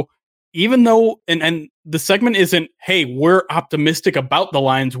 So even though, and the segment isn't, hey, we're optimistic about the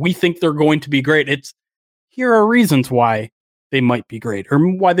Lions, we think they're going to be great. It's, here are reasons why they might be great or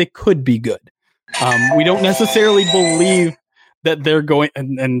why they could be good. We don't necessarily believe that they're going,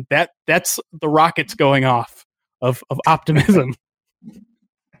 and that's the rockets going off of optimism.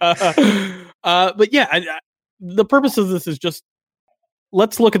 But yeah, the purpose of this is just,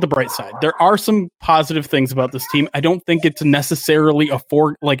 let's look at the bright side. There are some positive things about this team. I don't think it's necessarily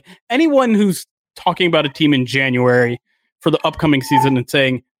like anyone who's talking about a team in January for the upcoming season and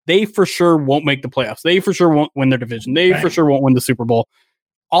saying they for sure won't make the playoffs, they for sure won't win their division, they for sure won't win the Super Bowl.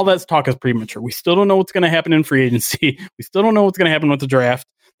 All that talk is premature. We still don't know what's going to happen in free agency. We still don't know what's going to happen with the draft.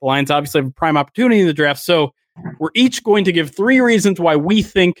 The Lions obviously have a prime opportunity in the draft. So we're each going to give 3 reasons why we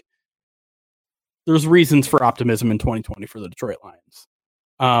think there's reasons for optimism in 2020 for the Detroit Lions.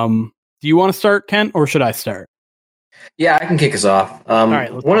 Do you want to start, Kent, or should I start? Yeah, I can kick us off. All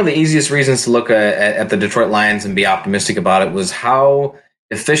right, one of the easiest reasons to look at the Detroit Lions and be optimistic about it was how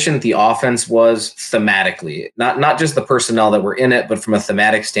efficient the offense was thematically. Not just the personnel that were in it, but from a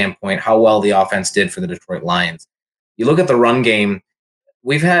thematic standpoint, how well the offense did for the Detroit Lions. You look at the run game,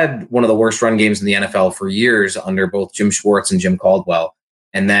 we've had one of the worst run games in the NFL for years under both Jim Schwartz and Jim Caldwell.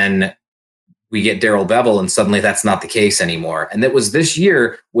 And then we get Darrell Bevell, and suddenly that's not the case anymore. And it was this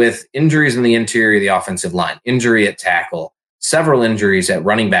year with injuries in the interior of the offensive line, injury at tackle, several injuries at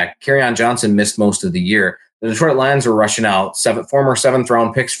running back. Kerryon Johnson missed most of the year. The Detroit Lions were rushing out former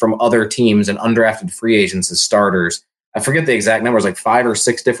 7th-round picks from other teams and undrafted free agents as starters. I forget the exact numbers, like 5 or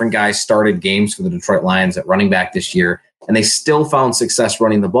 6 different guys started games for the Detroit Lions at running back this year, and they still found success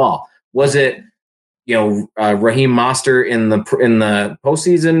running the ball. Was it, Raheem Mostert in the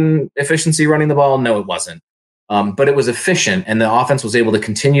postseason efficiency running the ball? No, it wasn't. But it was efficient, and the offense was able to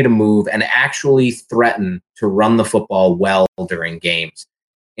continue to move and actually threaten to run the football well during games.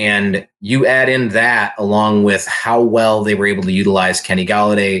 And you add in that along with how well they were able to utilize Kenny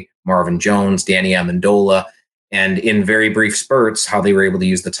Golladay, Marvin Jones, Danny Amendola, and in very brief spurts, how they were able to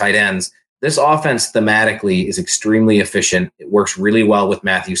use the tight ends. This offense thematically is extremely efficient. It works really well with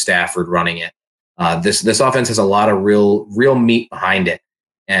Matthew Stafford running it. This offense has a lot of real meat behind it.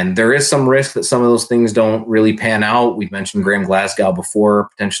 And there is some risk that some of those things don't really pan out. We've mentioned Graham Glasgow before,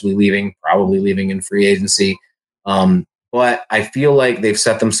 potentially probably leaving in free agency. But I feel like they've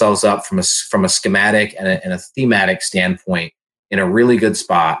set themselves up from a schematic and a thematic standpoint in a really good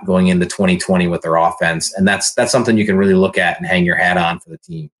spot going into 2020 with their offense. And that's something you can really look at and hang your hat on for the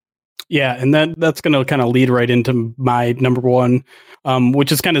team. Yeah, and that's going to kind of lead right into my number one,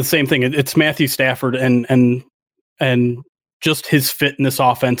 which is kind of the same thing. It's Matthew Stafford and just his fit in this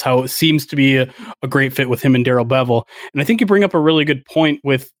offense, how it seems to be a great fit with him and Darrell Bevell. And I think you bring up a really good point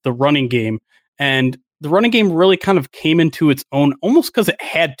with the running game. And the running game really kind of came into its own almost because it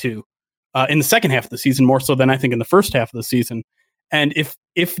had to in the second half of the season, more so than I think in the first half of the season. And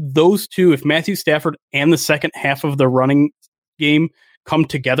if those two, if Matthew Stafford and the second half of the running game come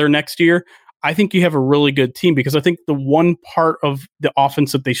together next year, I think you have a really good team, because I think the one part of the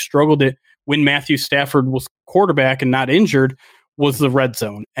offense that they struggled at when Matthew Stafford was quarterback and not injured was the red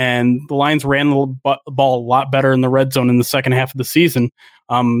zone. And the Lions ran the ball a lot better in the red zone in the second half of the season.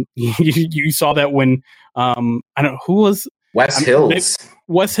 You saw that when I don't know who was Wes Hills.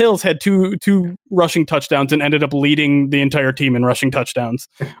 Wes Hills had two rushing touchdowns and ended up leading the entire team in rushing touchdowns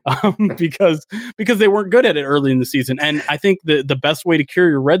because they weren't good at it early in the season. And I think the best way to cure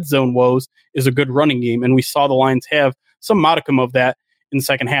your red zone woes is a good running game. And we saw the Lions have some modicum of that in the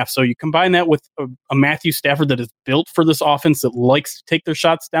second half. So you combine that with a Matthew Stafford that is built for this offense, that likes to take their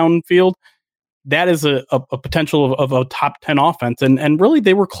shots downfield. That is a potential of a top 10 offense. And really,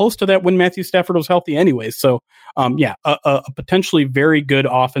 they were close to that when Matthew Stafford was healthy anyways. So, a potentially very good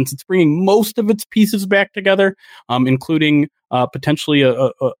offense. It's bringing most of its pieces back together, including potentially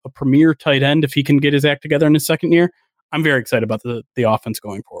a premier tight end if he can get his act together in his second year. I'm very excited about the offense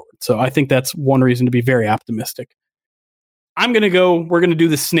going forward. So I think that's one reason to be very optimistic. We're going to do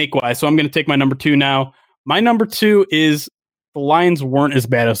this snake-wise. So I'm going to take my number 2 now. My number 2 is the Lions weren't as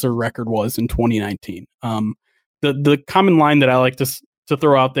bad as their record was in 2019. The common line that I like to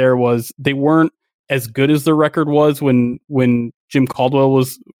throw out there was they weren't as good as their record was when Jim Caldwell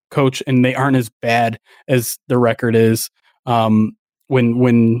was coach, and they aren't as bad as their record is when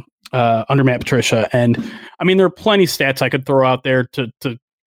under Matt Patricia. And I mean, there are plenty of stats I could throw out there to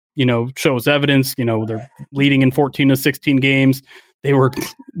shows evidence. They're leading in 14 of 16 games.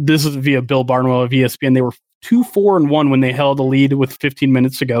 This is via Bill Barnwell of ESPN. They were 2-4-1 when they held a lead with 15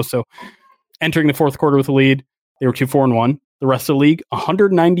 minutes to go. So entering the fourth quarter with a lead, they were 2-4-1. The rest of the league,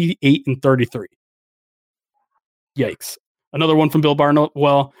 198-33. Yikes. Another one from Bill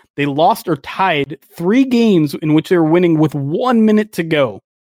Barnwell. They lost or tied 3 games in which they were winning with 1 minute to go.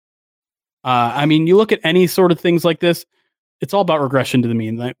 I mean, you look at any sort of things like this, it's all about regression to the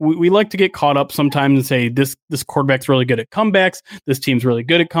mean. Like, we like to get caught up sometimes and say this quarterback's really good at comebacks. This team's really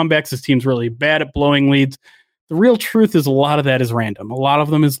good at comebacks. This team's really bad at blowing leads. The real truth is a lot of that is random. A lot of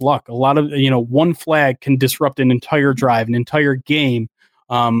them is luck. A lot of, one flag can disrupt an entire drive, an entire game.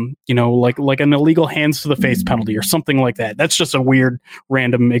 Like an illegal hands to the face penalty or something like that. That's just a weird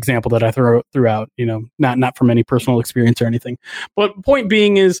random example that I threw out, not from any personal experience or anything. But point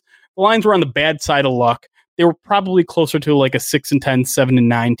being is the Lions were on the bad side of luck. They were probably closer to like a 6-10,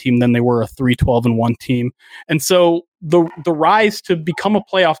 7-9 team than they were a 3-12-1 team. And so the rise to become a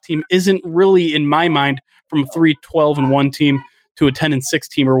playoff team isn't really, in my mind, from a 3-12-1 team to a 10-6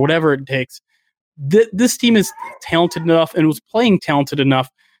 team or whatever it takes. This team is talented enough and was playing talented enough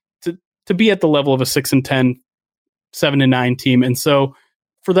to be at the level of a 6-10, 7-9 team. And so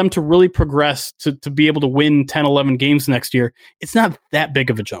for them to really progress to be able to win 10, 11 games next year, it's not that big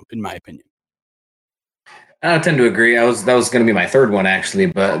of a jump, in my opinion. I tend to agree. That was going to be my third one, actually.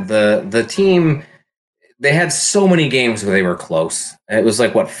 But the team, they had so many games where they were close. It was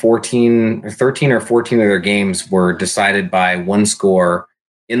like, 13 or 14 of their games were decided by one score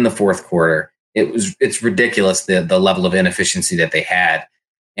in the fourth quarter. It's ridiculous, the level of inefficiency that they had.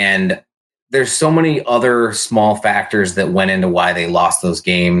 And there's so many other small factors that went into why they lost those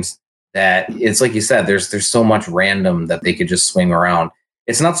games that it's like you said, there's so much random that they could just swing around.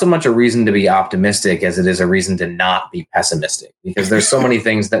 It's not so much a reason to be optimistic as it is a reason to not be pessimistic, because there's so many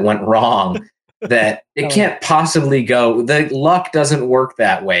things that went wrong that it can't possibly go. The luck doesn't work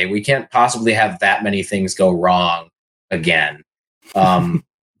that way. We can't possibly have that many things go wrong again.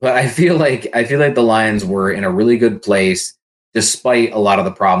 But I feel like the Lions were in a really good place, despite a lot of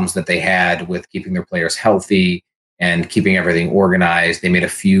the problems that they had with keeping their players healthy and keeping everything organized. They made a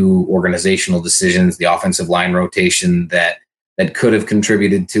few organizational decisions, the offensive line rotation that could have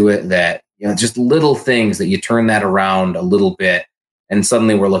contributed to it, that, just little things that you turn that around a little bit and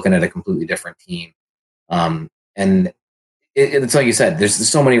suddenly we're looking at a completely different team. And it's like you said, there's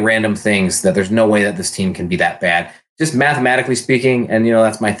so many random things that there's no way that this team can be that bad. Just mathematically speaking, and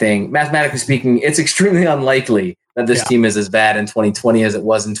that's my thing, mathematically speaking, it's extremely unlikely that this team is as bad in 2020 as it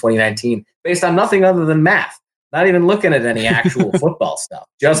was in 2019, based on nothing other than math. Not even looking at any actual football stuff,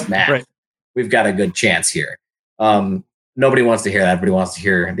 just math. Right. We've got a good chance here. Nobody wants to hear that. Everybody wants to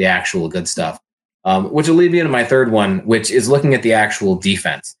hear the actual good stuff, which will lead me into my third one, which is looking at the actual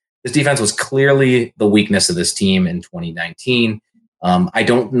defense. This defense was clearly the weakness of this team in 2019. I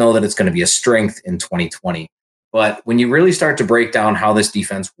don't know that it's going to be a strength in 2020. But when you really start to break down how this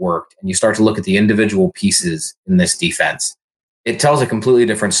defense worked and you start to look at the individual pieces in this defense, it tells a completely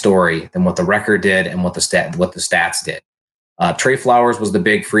different story than what the record did and what the stats did. Trey Flowers was the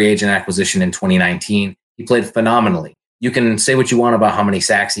big free agent acquisition in 2019. He played phenomenally. You can say what you want about how many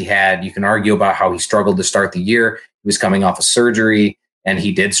sacks he had. You can argue about how he struggled to start the year. He was coming off of surgery, and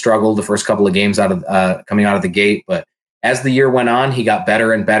he did struggle the first couple of games coming out of the gate. But as the year went on, he got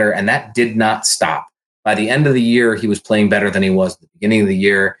better and better, and that did not stop. By the end of the year, he was playing better than he was at the beginning of the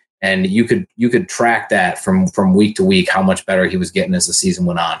year, and you could track that from week to week, how much better he was getting as the season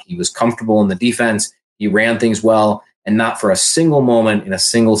went on. He was comfortable in the defense. He ran things well, and not for a single moment in a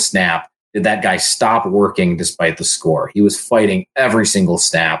single snap did that guy stop working despite the score. He was fighting every single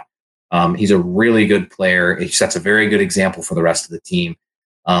snap. He's a really good player. He sets a very good example for the rest of the team.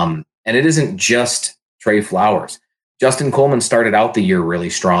 And it isn't just Trey Flowers. Justin Coleman started out the year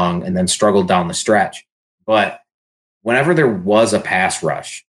really strong and then struggled down the stretch. But whenever there was a pass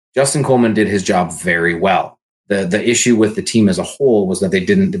rush, Justin Coleman did his job very well. The issue with the team as a whole was that they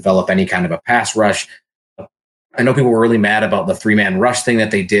didn't develop any kind of a pass rush. I know people were really mad about the 3-man rush thing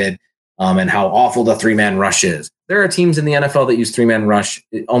that they did, and how awful the 3-man rush is. There are teams in the NFL that use 3-man rush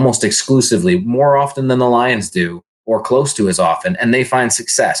almost exclusively, more often than the Lions do, or close to as often, and they find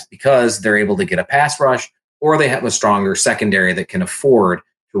success because they're able to get a pass rush, or they have a stronger secondary that can afford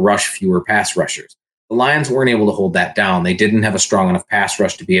to rush fewer pass rushers. The Lions weren't able to hold that down. They didn't have a strong enough pass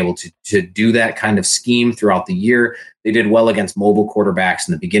rush to be able to do that kind of scheme throughout the year. They did well against mobile quarterbacks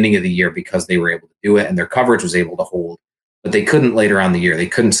in the beginning of the year because they were able to do it, and their coverage was able to hold. But they couldn't later on in the year. They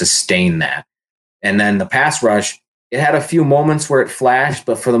couldn't sustain that. And then the pass rush, it had a few moments where it flashed,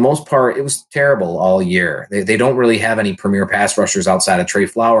 but for the most part, it was terrible all year. They don't really have any premier pass rushers outside of Trey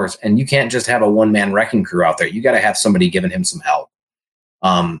Flowers, and you can't just have a one-man wrecking crew out there. You got to have somebody giving him some help.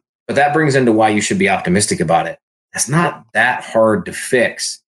 But that brings into why you should be optimistic about it. It's not that hard to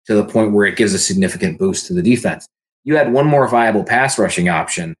fix to the point where it gives a significant boost to the defense. You had one more viable pass rushing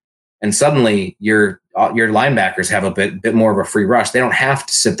option, And suddenly your linebackers have a bit more of a free rush. They don't have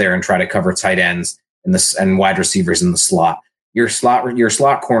to sit there and try to cover tight ends and wide receivers in the slot. Your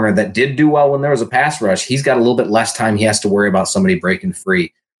slot corner that did do well when there was a pass rush, he's got a little bit less time. He has to worry about somebody breaking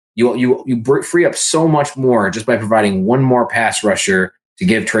free. You free up so much more just by providing one more pass rusher to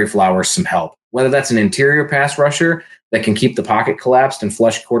give Trey Flowers some help. Whether that's an interior pass rusher that can keep the pocket collapsed and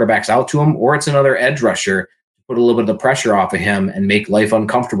flush quarterbacks out to him, or it's another edge rusher to put a little bit of the pressure off of him and make life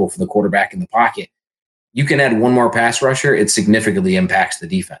uncomfortable for the quarterback in the pocket. You can add one more pass rusher, it significantly impacts the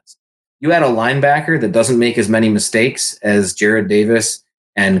defense. You add a linebacker that doesn't make as many mistakes as Jared Davis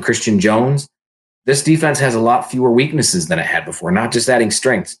and Christian Jones. This defense has a lot fewer weaknesses than it had before, not just adding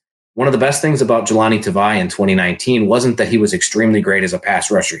strengths. One of the best things about Jelani Tavai in 2019 wasn't that he was extremely great as a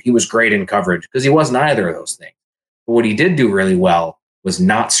pass rusher. He was great in coverage because he wasn't either of those things. But what he did do really well was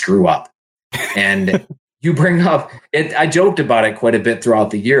not screw up. And you bring up it. I joked about it quite a bit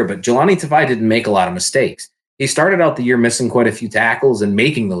throughout the year, but Jelani Tavai didn't make a lot of mistakes. He started out the year missing quite a few tackles and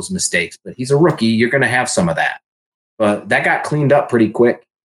making those mistakes, but he's a rookie. You're going to have some of that. But that got cleaned up pretty quick,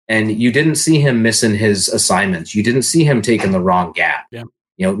 and you didn't see him missing his assignments. You didn't see him taking the wrong gap. Yeah.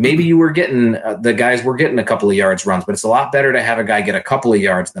 Maybe you were getting the guys were getting a couple of yards runs, but it's a lot better to have a guy get a couple of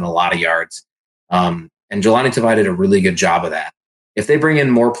yards than a lot of yards. And Jelani Tavai did a really good job of that. If they bring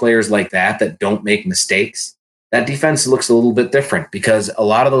in more players like that don't make mistakes, that defense looks a little bit different, because a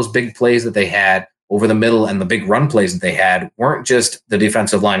lot of those big plays that they had over the middle and the big run plays that they had weren't just the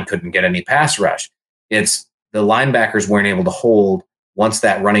defensive line couldn't get any pass rush. It's the linebackers weren't able to hold once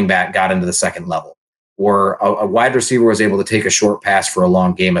that running back got into the second level. Or a wide receiver was able to take a short pass for a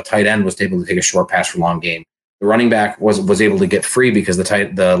long game. A tight end was able to take a short pass for a long game. The running back was able to get free because the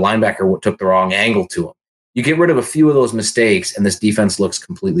linebacker took the wrong angle to him. You get rid of a few of those mistakes, and this defense looks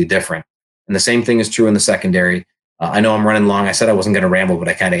completely different. And the same thing is true in the secondary. I know I'm running long. I said I wasn't going to ramble, but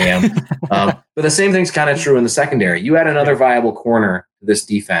I kind of am. But the same thing's kind of true in the secondary. You add another viable corner to this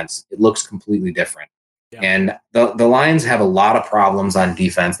defense, it looks completely different. Yeah. And the Lions have a lot of problems on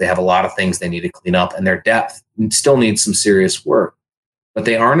defense. They have a lot of things they need to clean up, and their depth still needs some serious work. But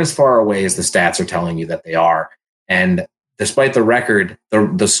they aren't as far away as the stats are telling you that they are. And despite the record,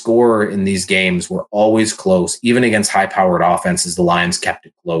 the score in these games were always close. Even against high-powered offenses, the Lions kept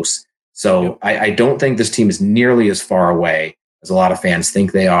it close. So I don't think this team is nearly as far away as a lot of fans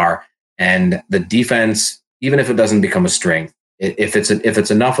think they are. And the defense, even if it doesn't become a strength, if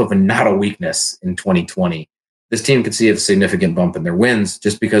it's enough of a not a weakness in 2020, this team could see a significant bump in their wins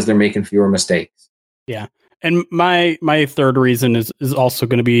just because they're making fewer mistakes. Yeah. And my third reason is also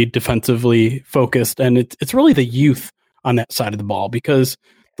going to be defensively focused. And it's really the youth on that side of the ball, because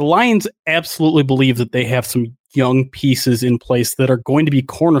the Lions absolutely believe that they have some young pieces in place that are going to be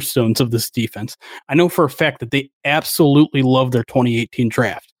cornerstones of this defense. I know for a fact that they absolutely love their 2018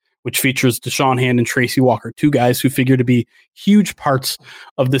 draft, which features Deshaun Hand and Tracy Walker, two guys who figure to be huge parts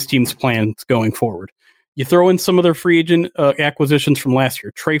of this team's plans going forward. You throw in some of their free agent acquisitions from last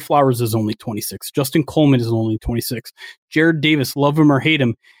year. Trey Flowers is only 26. Justin Coleman is only 26. Jared Davis, love him or hate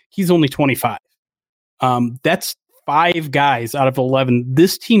him, he's only 25. That's 5 guys out of 11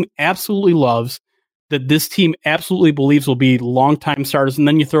 this team absolutely loves, that this team absolutely believes will be longtime starters. And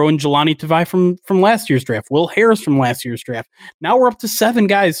then you throw in Jelani Tavai from last year's draft, Will Harris from last year's draft. Now we're up to 7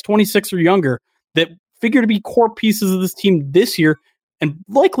 guys, 26 or younger, that figure to be core pieces of this team this year and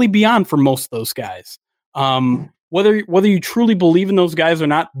likely beyond for most of those guys. Whether you truly believe in those guys or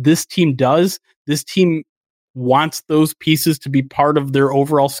not, this team does. This team wants those pieces to be part of their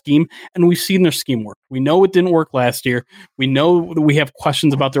overall scheme, and we've seen their scheme work. We know it didn't work last year. We know that we have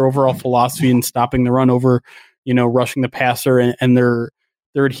questions about their overall philosophy in stopping the run over, rushing the passer, and their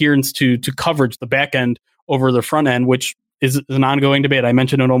adherence to coverage, the back end over the front end, which is an ongoing debate. I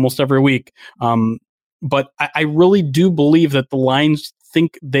mention it almost every week. But I really do believe that the Lions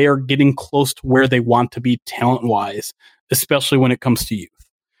think they are getting close to where they want to be talent-wise, especially when it comes to youth.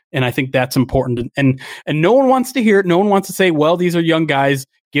 And I think that's important. And no one wants to hear it. No one wants to say, well, these are young guys.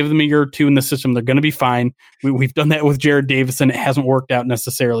 Give them a year or two in the system. They're going to be fine. We've done that with Jared Davis, and it hasn't worked out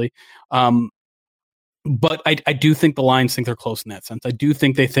necessarily. But I do think the Lions think they're close in that sense. I do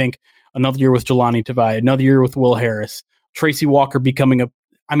think they think another year with Jelani Tavai, another year with Will Harris, Tracy Walker becoming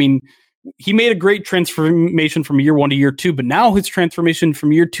he made a great transformation from year 1 to year 2, but now his transformation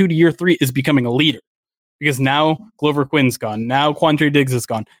from year 2 to year 3 is becoming a leader, because now Glover Quinn's gone. Now Quandre Diggs is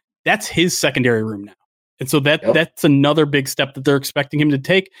gone. That's his secondary room now. And so that's another big step that they're expecting him to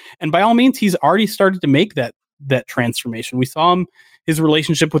take. And by all means, he's already started to make that transformation. We saw his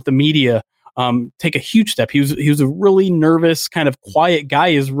relationship with the media take a huge step. He was a really nervous, kind of quiet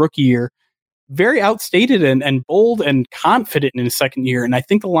guy his rookie year. very outstated and bold and confident in his second year. And I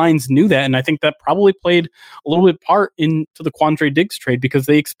think the Lions knew that. And I think that probably played a little bit part into the Quandre Diggs trade, because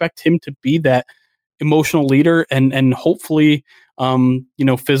they expect him to be that emotional leader and hopefully,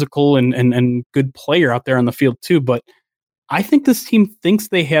 physical and good player out there on the field too. But I think this team thinks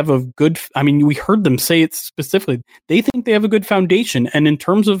they have a good, we heard them say it specifically. They think they have a good foundation. And in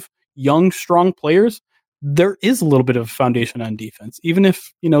terms of young, strong players, there is a little bit of a foundation on defense, even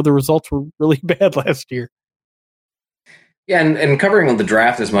if, the results were really bad last year. Yeah, and covering the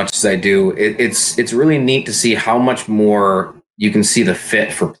draft as much as I do, it's really neat to see how much more you can see the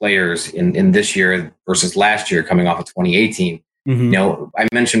fit for players in this year versus last year coming off of 2018. Mm-hmm. I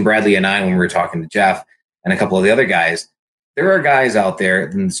mentioned Bradley and I when we were talking to Jeff and a couple of the other guys. There are guys out there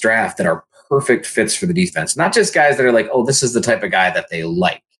in this draft that are perfect fits for the defense, not just guys that are like, oh, this is the type of guy that they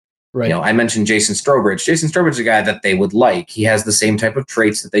like. Right. I mentioned Jason Strobridge. Jason Strobridge is a guy that they would like. He has the same type of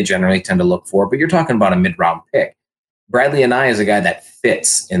traits that they generally tend to look for, but you're talking about a mid-round pick. Bradley and I is a guy that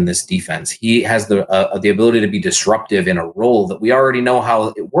fits in this defense. He has the ability to be disruptive in a role that we already know how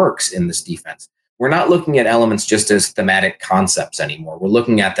it works in this defense. We're not looking at elements just as thematic concepts anymore. We're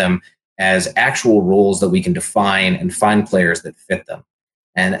looking at them as actual roles that we can define and find players that fit them.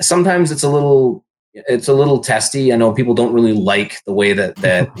 And sometimes it's a little testy. I know people don't really like the way that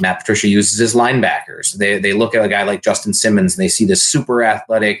Matt Patricia uses his linebackers. They look at a guy like Justin Simmons and they see this super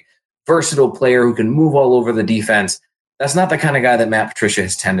athletic, versatile player who can move all over the defense. That's not the kind of guy that Matt Patricia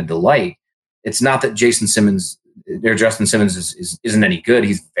has tended to like. It's not that Justin Simmons isn't any good.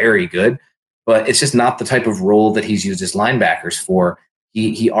 He's very good, but it's just not the type of role that he's used his linebackers for.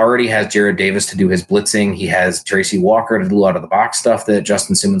 He already has Jared Davis to do his blitzing. He has Tracy Walker to do a lot of the box stuff that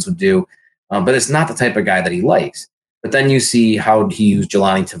Justin Simmons would do. But it's not the type of guy that he likes. But then you see how he used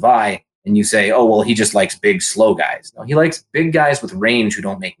Jelani Tavai, and you say, oh, well, he just likes big, slow guys. No, he likes big guys with range who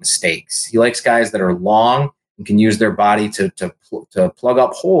don't make mistakes. He likes guys that are long and can use their body to plug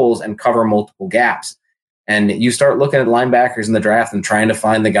up holes and cover multiple gaps. And you start looking at linebackers in the draft and trying to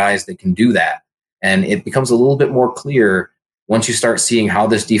find the guys that can do that. And it becomes a little bit more clear once you start seeing how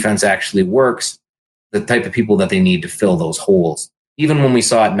this defense actually works, the type of people that they need to fill those holes. Even when we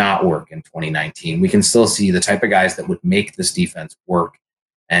saw it not work in 2019, we can still see the type of guys that would make this defense work.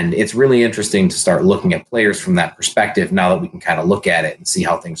 And it's really interesting to start looking at players from that perspective now that we can kind of look at it and see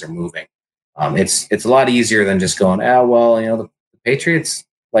how things are moving. It's a lot easier than just going, the Patriots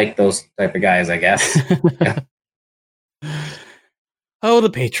like those type of guys, I guess. Yeah. Oh, the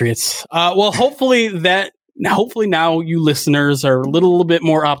Patriots. Hopefully now you listeners are a little bit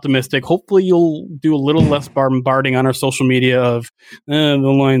more optimistic. Hopefully you'll do a little less bombarding on our social media of the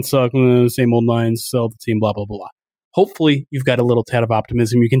Lions suck, same old Lions, sell the team, blah, blah, blah. Hopefully you've got a little tad of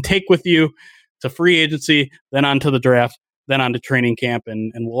optimism you can take with you to free agency, then on to the draft, then on to training camp,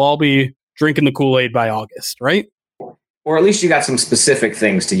 and we'll all be drinking the Kool-Aid by August, right? Or at least you got some specific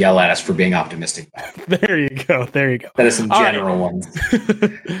things to yell at us for being optimistic about. There you go. That is some general ones.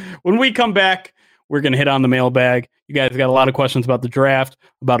 When we come back, we're going to hit on the mailbag. You guys got a lot of questions about the draft,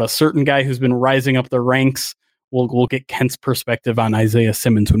 about a certain guy who's been rising up the ranks. We'll get Kent's perspective on Isaiah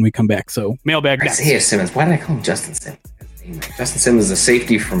Simmons when we come back. So mailbag next. Isaiah Simmons. Why did I call him Justin Simmons? Justin Simmons is a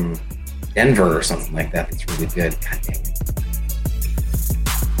safety from Denver or something like that. That's really good. God dang it.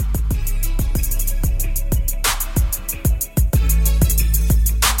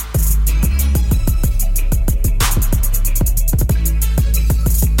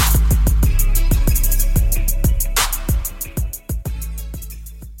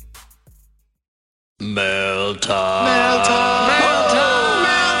 Mail time. Mail time. Mail time.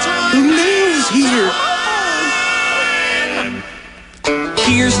 Mail time. The mail's here.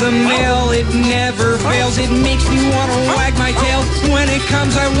 Here's the mail. It never fails. It makes me want to wag my tail. When it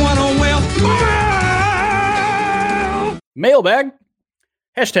comes, I want to wail. Mailbag.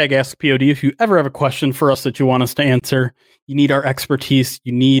 Hashtag AskPOD. If you ever have a question for us that you want us to answer, you need our expertise.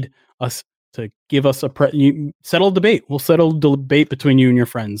 You need us to give us settle a debate. We'll settle a debate between you and your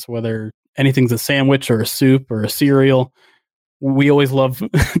friends, whether anything's a sandwich or a soup or a cereal. We always love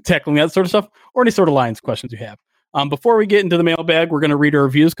tackling that sort of stuff, or any sort of Lions questions you have. Before we get into the mailbag, we're going to read our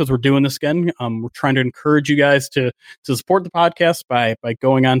reviews because we're doing this again. We're trying to encourage you guys to support the podcast by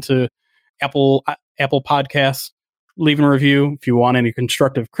going on to Apple Podcasts, leaving a review. If you want any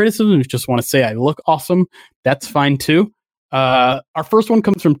constructive criticism, if you just want to say I look awesome, that's fine too. Our first one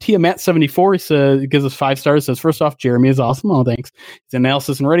comes from Tiamat74. He gives us 5 stars. Says, first off, Jeremy is awesome. Oh, thanks. His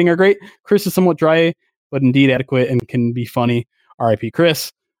analysis and writing are great. Chris is somewhat dry, but indeed adequate and can be funny. R.I.P.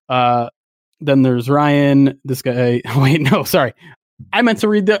 Chris. Then there's Ryan. This guy. Wait, no, sorry. I meant to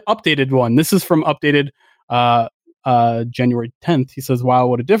read the updated one. This is from Updated. January 10th. He says, wow,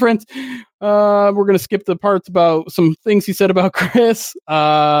 what a difference. We're going to skip the parts about some things he said about Chris.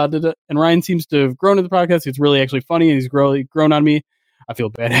 And Ryan seems to have grown in the podcast. He's really actually funny, and he's really grown on me. I feel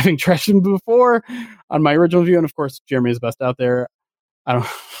bad having trashed him before on my original view. And of course, Jeremy is best out there.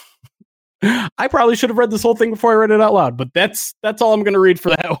 I probably should have read this whole thing before I read it out loud, but that's all I'm going to read for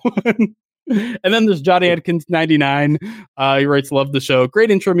that one. And then there's Johnny Adkins 99. He writes, love the show.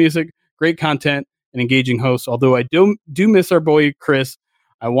 Great intro music, great content, and engaging hosts. Although I do miss our boy Chris,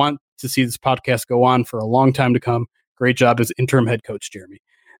 I want to see this podcast go on for a long time to come. Great job as interim head coach, Jeremy.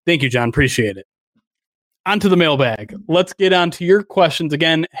 Thank you, John. Appreciate it. On to the mailbag. Let's get on to your questions.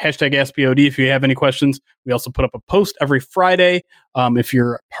 Again, hashtag AskPOD if you have any questions. We also put up a post every Friday. If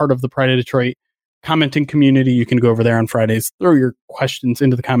you're part of the Pride of Detroit commenting community, you can go over there on Fridays, throw your questions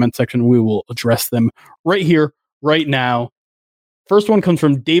into the comment section. We will address them right here, right now. First one comes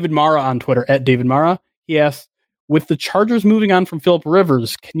from David Mara on Twitter, @DavidMara. He asks, with the Chargers moving on from Phillip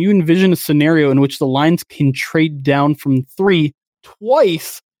Rivers, can you envision a scenario in which the Lions can trade down from 3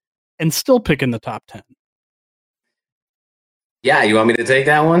 twice and still pick in the top 10? Yeah, you want me to take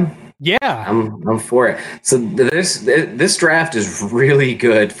that one? Yeah, I'm for it. So this draft is really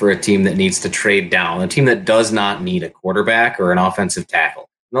good for a team that needs to trade down, a team that does not need a quarterback or an offensive tackle.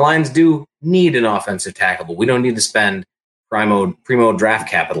 And the Lions do need an offensive tackle, but we don't need to spend primo draft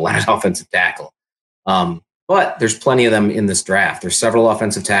capital on an offensive tackle. But there's plenty of them in this draft. There's several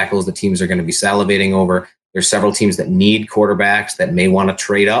offensive tackles that teams are going to be salivating over. There's several teams that need quarterbacks that may want to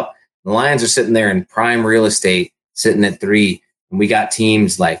trade up. The Lions are sitting there in prime real estate, sitting at 3. And we got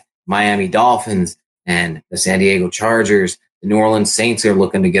teams like Miami Dolphins and the San Diego Chargers. The New Orleans Saints are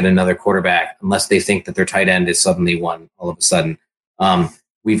looking to get another quarterback unless they think that their tight end is suddenly one all of a sudden.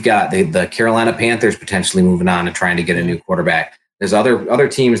 We've got the Carolina Panthers potentially moving on and trying to get a new quarterback. There's other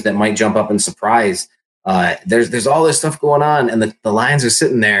teams that might jump up and surprise. There's all this stuff going on, and the Lions are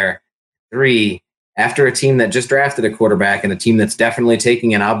sitting there 3 after a team that just drafted a quarterback and a team that's definitely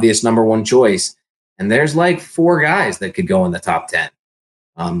taking an obvious number 1 choice. And there's like 4 guys that could go in the top 10.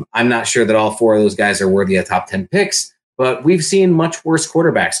 I'm not sure that all 4 of those guys are worthy of top 10 picks, but we've seen much worse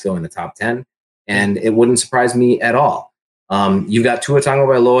quarterbacks go in the top 10, and it wouldn't surprise me at all. You've got Tua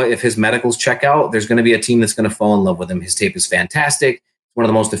Tagovailoa. If his medicals check out, there's going to be a team that's going to fall in love with him. His tape is fantastic. He's one of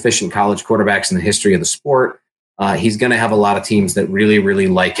the most efficient college quarterbacks in the history of the sport. He's going to have a lot of teams that really, really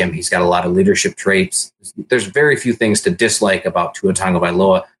like him. He's got a lot of leadership traits. There's very few things to dislike about Tua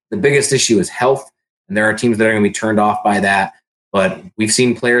Tagovailoa. The biggest issue is health, and there are teams that are going to be turned off by that. But we've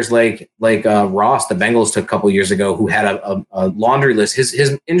seen players like Ross, the Bengals took a couple years ago, who had a laundry list.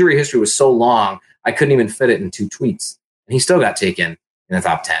 His injury history was so long, I couldn't even fit it in 2 tweets. And he still got taken in the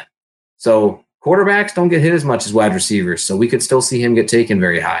top 10. So quarterbacks don't get hit as much as wide receivers, so we could still see him get taken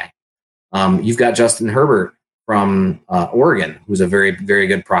very high. You've got Justin Herbert from Oregon, who's a very, very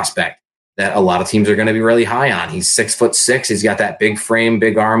good prospect that a lot of teams are going to be really high on. He's 6'6". He's got that big frame,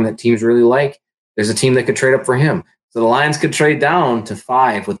 big arm that teams really like. There's a team that could trade up for him. So the Lions could trade down to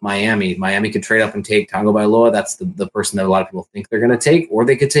 5 with Miami. Miami could trade up and take Tagovailoa. That's the person that a lot of people think they're going to take, or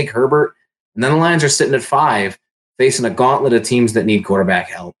they could take Herbert. And then the Lions are sitting at 5, facing a gauntlet of teams that need quarterback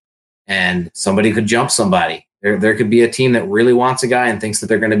help. And somebody could jump somebody. There could be a team that really wants a guy and thinks that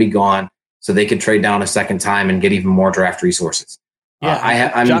they're going to be gone, so they could trade down a second time and get even more draft resources.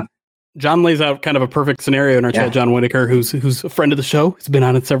 Yeah, John lays out kind of a perfect scenario in our chat. John Whitaker, who's a friend of the show, has been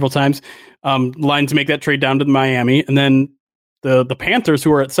on it several times. Lions make that trade down to Miami, and then the Panthers,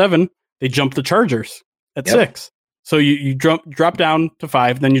 who are at 7, they jump the Chargers at 6. So you drop down to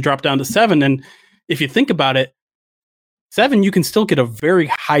 5, then you drop down to 7, and if you think about it, 7, you can still get a very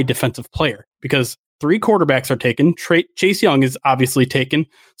high defensive player because 3 quarterbacks are taken. Chase Young is obviously taken,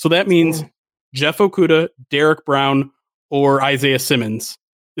 so that means Jeff Okudah, Derek Brown, or Isaiah Simmons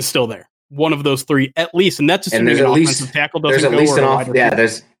is still there. One of those 3 at least, and that's assuming an offensive tackle doesn't go.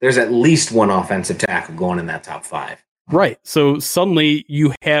 There's at least one offensive tackle going in that top 5. Right. So suddenly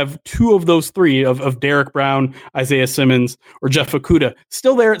you have 2 of those 3 of Derek Brown, Isaiah Simmons, or Jeff Okudah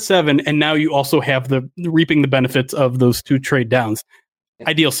still there at 7, and now you also have the reaping the benefits of those 2 trade downs.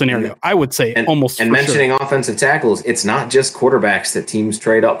 Ideal scenario, I would say, almost. And mentioning offensive tackles, it's not just quarterbacks that teams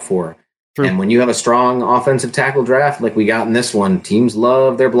trade up for. True. And when you have a strong offensive tackle draft like we got in this one, teams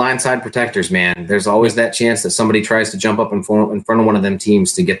love their blindside protectors, man. There's always that chance that somebody tries to jump up in front of one of them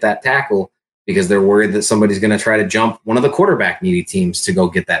teams to get that tackle because they're worried that somebody's going to try to jump one of the quarterback needy teams to go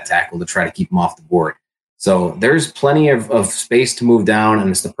get that tackle to try to keep them off the board. So there's plenty of space to move down,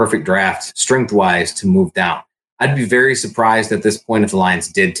 and it's the perfect draft, strength-wise, to move down. I'd be very surprised at this point if the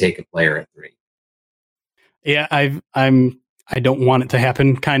Lions did take a player at 3. Yeah, I'm I don't want it to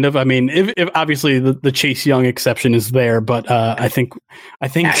happen, kind of. I mean, if obviously the Chase Young exception is there, but I think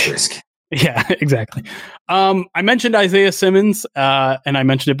Asterisk. Yeah, exactly. I mentioned Isaiah Simmons, and I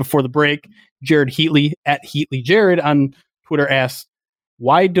mentioned it before the break. Jared Heatley at Heatley Jared on Twitter asked,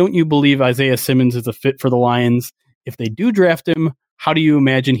 why don't you believe Isaiah Simmons is a fit for the Lions? If they do draft him, how do you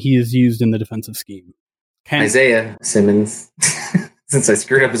imagine he is used in the defensive scheme? Isaiah Simmons, since I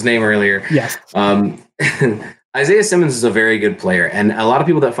screwed up his name earlier. Yes. Isaiah Simmons is a very good player, and a lot of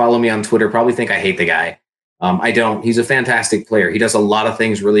people that follow me on Twitter probably think I hate the guy. I don't. He's a fantastic player. He does a lot of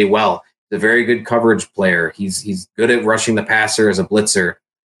things really well. He's a very good coverage player. He's good at rushing the passer as a blitzer.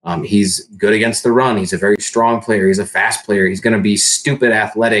 He's good against the run. He's a very strong player. He's a fast player. He's going to be stupid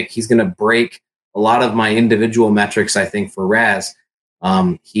athletic. He's going to break a lot of my individual metrics, I think, for Raz.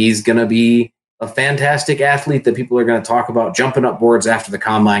 He's going to be a fantastic athlete that people are going to talk about jumping up boards after the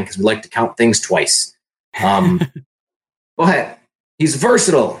combine because we like to count things twice. But he's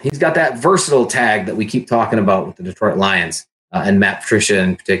versatile. He's got that versatile tag that we keep talking about with the Detroit Lions and Matt Patricia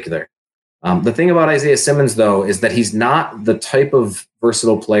in particular. The thing about Isaiah Simmons, though, is that he's not the type of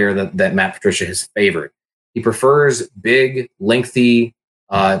versatile player that Matt Patricia has favored. He prefers big, lengthy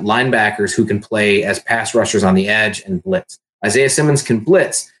linebackers who can play as pass rushers on the edge and blitz. Isaiah Simmons can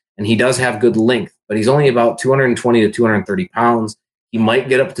blitz, and he does have good length, but he's only about 220 to 230 pounds. He might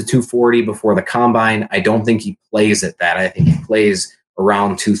get up to 240 before the combine. I don't think he plays at that. I think he plays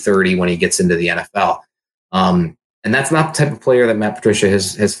around 230 when he gets into the NFL. And that's not the type of player that Matt Patricia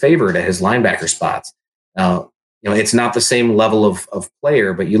has favored at his linebacker spots. It's not the same level of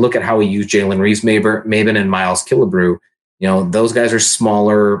player, but you look at how he used Jalen Reeves-Maybin and Miles Killebrew. Those guys are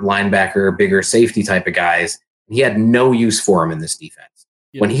smaller linebacker, bigger safety type of guys. He had no use for him in this defense.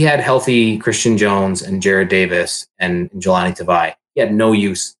 Yeah. When he had healthy Christian Jones and Jared Davis and Jelani Tavai, he had no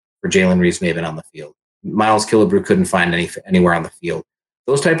use for Jalen Reeves-Maybin on the field. Miles Killebrew couldn't find anywhere on the field.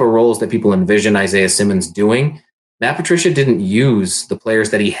 Those type of roles that people envision Isaiah Simmons doing, Matt Patricia didn't use the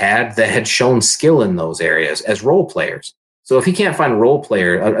players that he had that had shown skill in those areas as role players. So if he can't find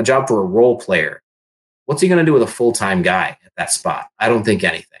a job for a role player, what's he going to do with a full-time guy at that spot? I don't think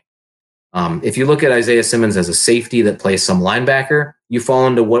anything. If you look at Isaiah Simmons as a safety that plays some linebacker, you fall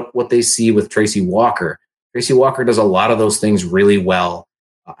into what they see with Tracy Walker. Tracy Walker does a lot of those things really well.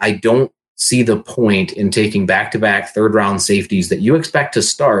 I don't see the point in taking back-to-back third-round safeties that you expect to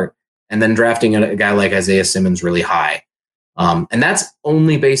start and then drafting a guy like Isaiah Simmons really high. And that's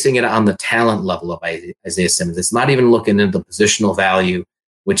only basing it on the talent level of Isaiah Simmons. It's not even looking into the positional value,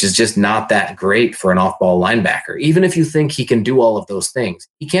 which is just not that great for an off-ball linebacker. Even if you think he can do all of those things,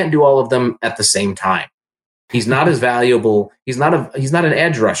 he can't do all of them at the same time. He's not as valuable. He's not an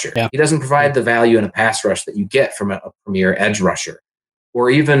edge rusher. Yeah. He doesn't provide the value in a pass rush that you get from a premier edge rusher, or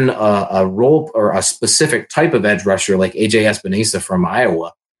even a role or a specific type of edge rusher like AJ Espinosa from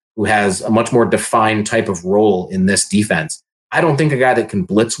Iowa, who has a much more defined type of role in this defense. I don't think a guy that can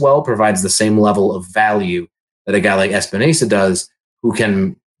blitz well provides the same level of value that a guy like Espinosa does, who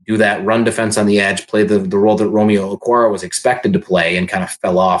can do that run defense on the edge, play the role that Romeo Okwara was expected to play and kind of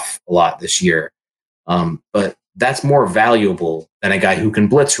fell off a lot this year. But that's more valuable than a guy who can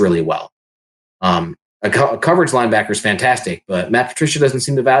blitz really well. A coverage linebacker is fantastic, but Matt Patricia doesn't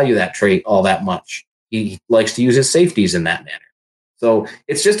seem to value that trait all that much. He likes to use his safeties in that manner. So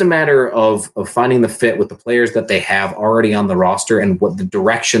it's just a matter of finding the fit with the players that they have already on the roster and what the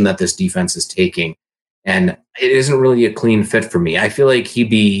direction that this defense is taking. And it isn't really a clean fit for me. I feel like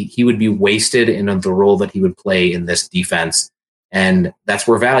he would be wasted in the role that he would play in this defense. And that's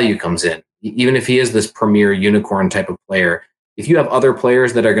where value comes in. Even if he is this premier unicorn type of player, if you have other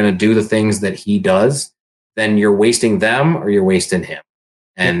players that are going to do the things that he does, then you're wasting them or you're wasting him.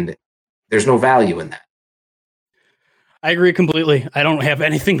 And there's no value in that. I agree completely. I don't have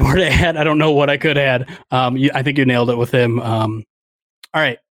anything more to add. I don't know what I could add. I think you nailed it with him. All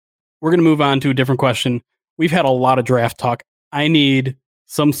right. We're going to move on to a different question. We've had a lot of draft talk. I need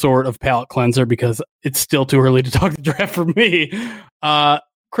some sort of palate cleanser because it's still too early to talk the draft for me.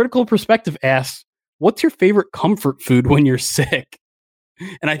 Critical Perspective asks, what's your favorite comfort food when you're sick?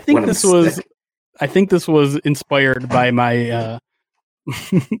 And I think this was inspired by my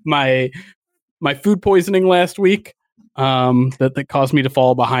my food poisoning last week. That caused me to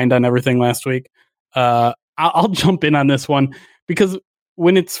fall behind on everything last week. I'll jump in on this one because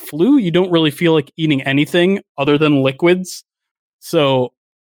when it's flu, you don't really feel like eating anything other than liquids. So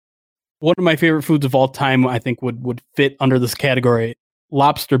one of my favorite foods of all time, I think would fit under this category,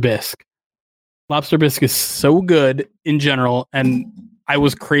 lobster bisque. Lobster bisque is so good in general, and I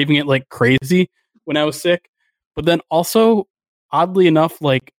was craving it like crazy when I was sick. But then also, oddly enough,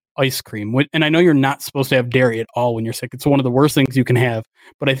 like ice cream. And I know you're not supposed to have dairy at all when you're sick. It's one of the worst things you can have.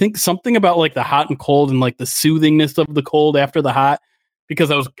 But I think something about like the hot and cold and like the soothingness of the cold after the hot,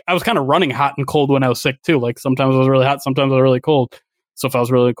 because I was kind of running hot and cold when I was sick too. Like sometimes I was really hot, sometimes I was really cold. So if I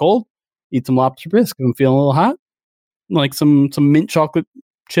was really cold, eat some lobster bisque. If I'm feeling a little hot, like some mint chocolate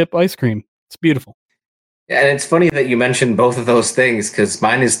chip ice cream. It's beautiful. And it's funny that you mentioned both of those things because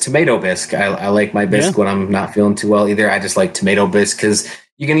mine is tomato bisque. I like my bisque when I'm not feeling too well either. I just like tomato bisque because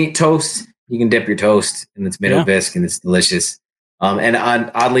you can eat toast. You can dip your toast in the tomato bisque and it's delicious. And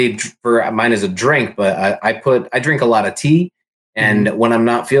oddly, for mine is a drink, but I drink a lot of tea. And when I'm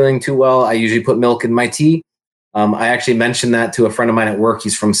not feeling too well, I usually put milk in my tea. I actually mentioned that to a friend of mine at work.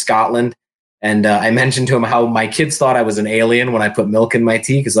 He's from Scotland. And I mentioned to him how my kids thought I was an alien when I put milk in my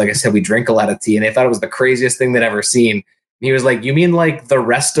tea. Because like I said, we drink a lot of tea. And they thought it was the craziest thing they'd ever seen. And he was like, you mean like the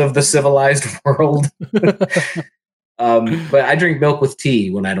rest of the civilized world? But I drink milk with tea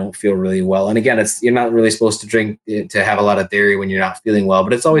when I don't feel really well. And again, you're not really supposed to drink to have a lot of dairy when you're not feeling well.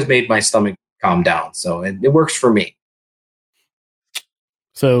 But it's always made my stomach calm down. So it works for me.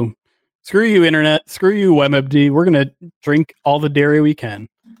 So screw you, internet. Screw you, WebMD. We're going to drink all the dairy we can.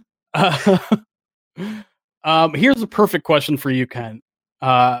 Here's a perfect question for you, Ken.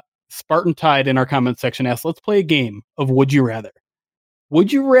 Spartan Tide in our comment section asks, let's play a game of Would You Rather.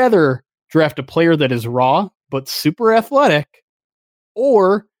 Would you rather draft a player that is raw but super athletic,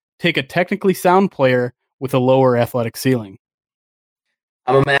 or take a technically sound player with a lower athletic ceiling?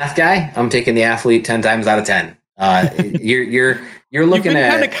 I'm a math guy. I'm taking the athlete 10 times out of 10. You're looking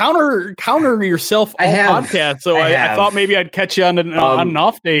at kind of counter yourself all podcast. So I thought maybe I'd catch you on an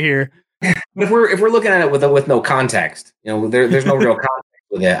off day here. But if we're looking at it with no context, there's no real context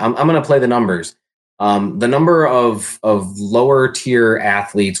with it. I'm going to play the numbers. The number of lower tier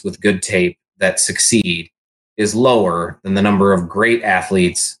athletes with good tape that succeed is lower than the number of great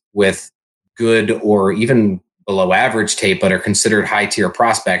athletes with good or even below average tape but are considered high tier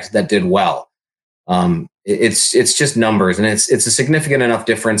prospects that did well. It's just numbers, and it's a significant enough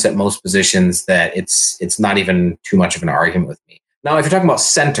difference at most positions that it's not even too much of an argument with me. Now, if you're talking about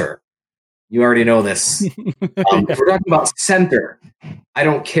center, you already know this. If we're talking about center, I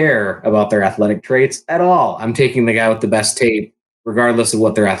don't care about their athletic traits at all. I'm taking the guy with the best tape, regardless of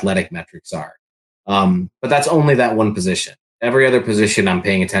what their athletic metrics are. But that's only that one position. Every other position, I'm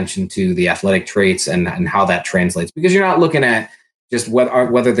paying attention to the athletic traits and how that translates, because you're not looking at just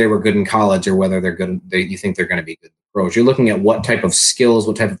whether they were good in college or whether they're good. You think they're going to be good in the pros. You're looking at what type of skills,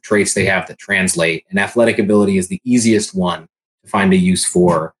 what type of traits they have that translate. And athletic ability is the easiest one to find a use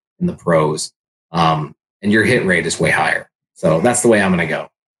for in the pros. And your hit rate is way higher. So that's the way I'm going to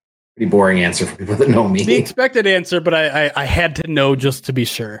go. Pretty boring answer for people that know me. The expected answer, but I had to know just to be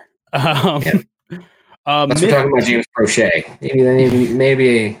sure. That's what we're talking about James Crochet.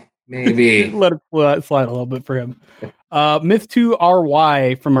 Maybe let it slide a little bit for him.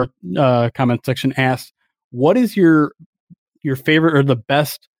 Myth2RY from our comment section asks, what is your favorite or the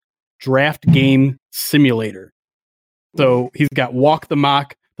best draft game simulator? So he's got Walk the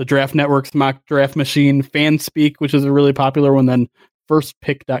Mock, the Draft Network's mock draft machine, Fanspeak, which is a really popular one, then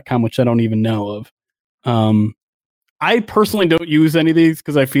firstpick.com, which I don't even know of. I personally don't use any of these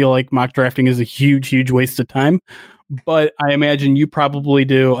because I feel like mock drafting is a huge waste of time, but I imagine you probably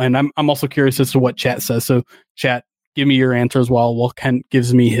do. And I'm also curious as to what chat says. So chat, give me your answers while Ken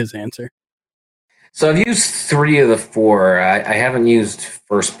gives me his answer. So I've used 3 of the 4. I haven't used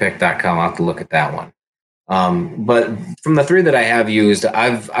firstpick.com. I'll have to look at that one. But from the 3 that I have used,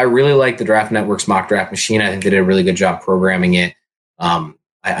 I really like the Draft Network's mock draft machine. I think they did a really good job programming it.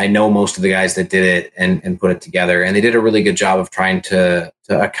 I know most of the guys that did it and put it together, and they did a really good job of trying to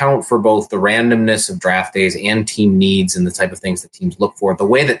account for both the randomness of draft days and team needs and the type of things that teams look for, the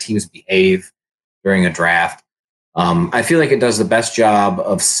way that teams behave during a draft. I feel like it does the best job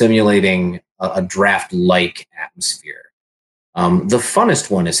of simulating a draft-like atmosphere. The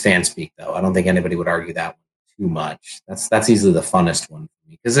funnest one is Fanspeak, though. I don't think anybody would argue that one too much. That's easily the funnest one for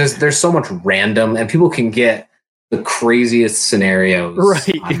me because there's so much random, and people can get the craziest scenarios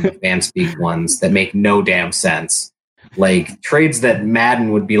on the Fanspeak ones that make no damn sense. Like trades that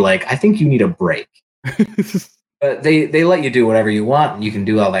Madden would be like, I think you need a break. But they let you do whatever you want, and you can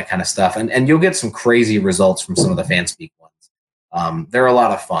do all that kind of stuff. And you'll get some crazy results from some of the Fanspeak ones. They're a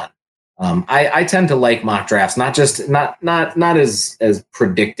lot of fun. I tend to like mock drafts, not as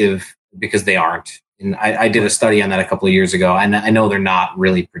predictive, because they aren't. And I did a study on that a couple of years ago, and I know they're not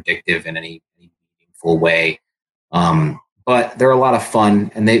really predictive in any meaningful way. But they're a lot of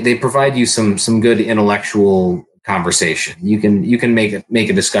fun, and they provide you some good intellectual conversation. You can make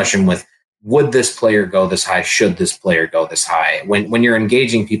a discussion with would this player go this high? Should this player go this high? When you're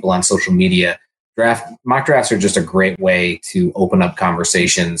engaging people on social media, mock drafts are just a great way to open up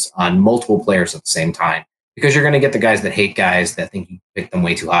conversations on multiple players at the same time, because you're going to get the guys that hate guys that think you picked them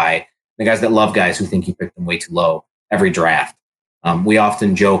way too high, the guys that love guys who think you picked them way too low every draft. We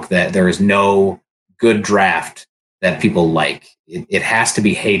often joke that there is no good draft that people like. It has to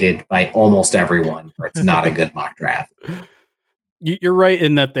be hated by almost everyone, or it's not a good mock draft. You're right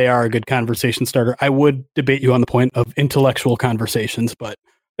in that they are a good conversation starter. I would debate you on the point of intellectual conversations, but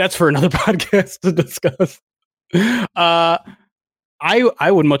that's for another podcast to discuss. I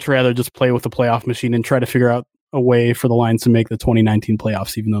would much rather just play with the playoff machine and try to figure out a way for the Lions to make the 2019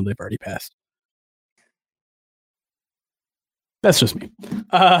 playoffs, even though they've already passed. That's just me.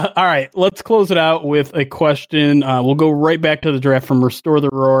 All right, let's close it out with a question. We'll go right back to the draft from Restore the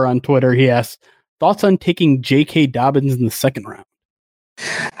Roar on Twitter. He asks, thoughts on taking J.K. Dobbins in the second round?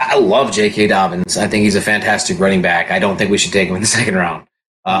 I love J.K. Dobbins. I think he's a fantastic running back. I don't think we should take him in the second round.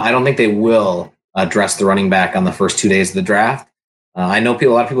 I don't think they will address the running back on the first 2 days of the draft. I know a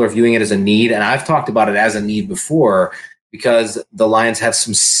lot of people are viewing it as a need, and I've talked about it as a need before because the Lions have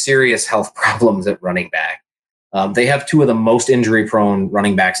some serious health problems at running back. They have two of the most injury-prone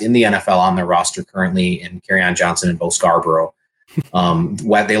running backs in the NFL on their roster currently in Kerryon Johnson and Bo Scarborough.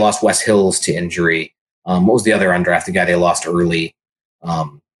 They lost Wes Hills to injury. What was the other undrafted guy they lost early?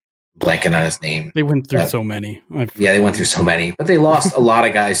 Blanking on his name. They went through so many. Yeah, they went through so many, but they lost a lot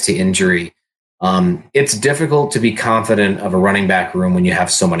of guys to injury. It's difficult to be confident of a running back room when you have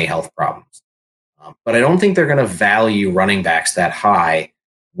so many health problems. But I don't think they're going to value running backs that high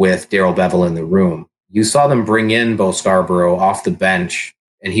with Darrell Bevell in the room. You saw them bring in Bo Scarborough off the bench,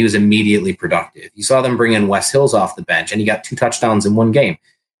 and he was immediately productive. You saw them bring in Wes Hills off the bench, and he got 2 touchdowns in one game.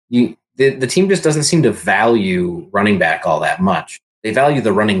 The team just doesn't seem to value running back all that much. They value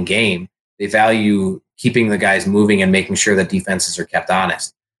the running game. They value keeping the guys moving and making sure that defenses are kept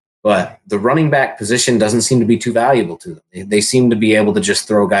honest. But the running back position doesn't seem to be too valuable to them. They seem to be able to just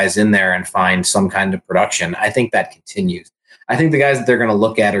throw guys in there and find some kind of production. I think that continues. I think the guys that they're going to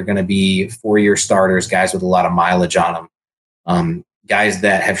look at are going to be 4-year starters, guys with a lot of mileage on them, guys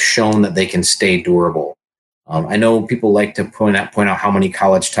that have shown that they can stay durable. I know people like to point out how many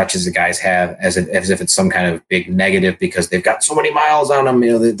college touches the guys have as if it's some kind of big negative because they've got so many miles on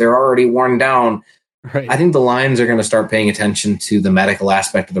them. They're already worn down. Right. I think the Lions are going to start paying attention to the medical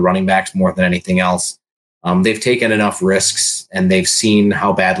aspect of the running backs more than anything else. They've taken enough risks and they've seen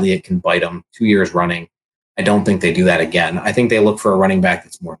how badly it can bite them 2 years running. I don't think they do that again. I think they look for a running back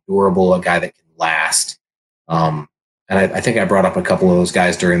that's more durable, a guy that can last. And I think I brought up a couple of those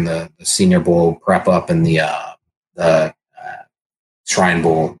guys during the Senior Bowl prep up and the Shrine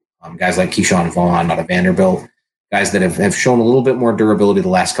Bowl. Guys like Keyshawn Vaughn out of Vanderbilt, guys that have shown a little bit more durability the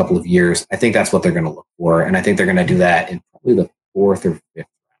last couple of years. I think that's what they're going to look for. And I think they're going to do that in probably the 4th or 5th round.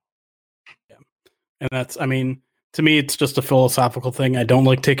 Yeah. And that's, to me, it's just a philosophical thing. I don't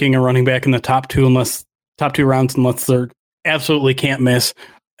like taking a running back in the top 2 rounds unless they're absolutely can't miss.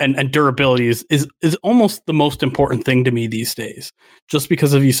 And durability is almost the most important thing to me these days, just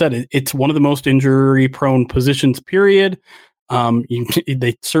because, as you said, it's one of the most injury prone positions, period.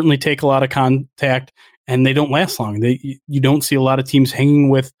 They certainly take a lot of contact and they don't last long. You don't see a lot of teams hanging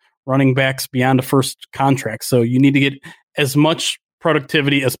with running backs beyond a first contract. So you need to get as much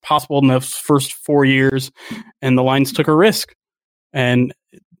productivity as possible in the first 4 years. And the Lions took a risk and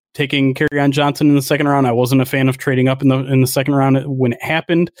taking Kerryon Johnson in the second round. I wasn't a fan of trading up in the second round when it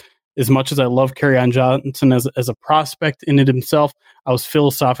happened. As much as I love Kerryon Johnson as a prospect in it himself, I was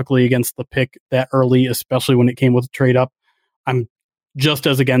philosophically against the pick that early, especially when it came with a trade up. I'm just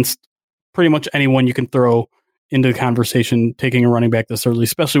as against pretty much anyone you can throw into the conversation taking a running back this early,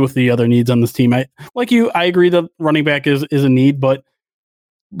 especially with the other needs on this team. I agree that running back is a need, but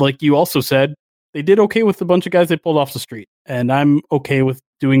like you also said, they did okay with a bunch of guys they pulled off the street. And I'm okay with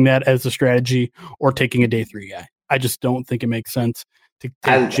doing that as a strategy or taking a day 3 guy. I just don't think it makes sense to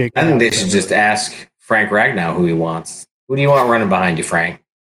take Jake. I think they should just ask Frank Ragnow who he wants. Who do you want running behind you, Frank?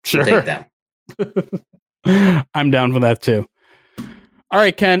 Sure. Take them. I'm down for that too. All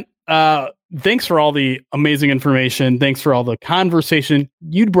right, Ken. Thanks for all the amazing information. Thanks for all the conversation.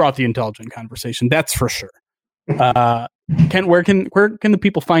 You brought the intelligent conversation, that's for sure. Ken, where can the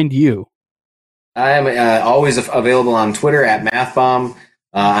people find you? I am always available on Twitter at MathBomb.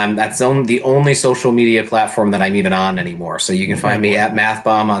 That's the only social media platform that I'm even on anymore. So you can find me at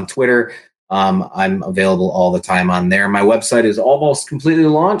MathBomb on Twitter. I'm available all the time on there. My website is almost completely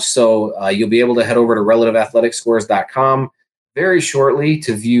launched, so you'll be able to head over to relativeathleticscores.com very shortly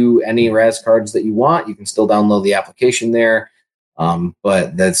to view any RAS cards that you want. You can still download the application there.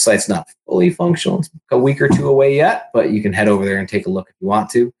 But the site's not fully functional. It's a week or two away yet, but you can head over there and take a look if you want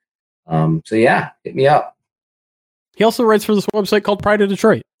to. So yeah, hit me up. He also writes for this website called Pride of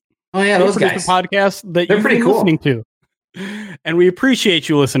Detroit. Oh yeah, those guys. A podcast that They're you've pretty been cool. listening to. And we appreciate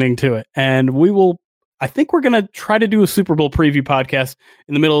you listening to it. And I think we're going to try to do a Super Bowl preview podcast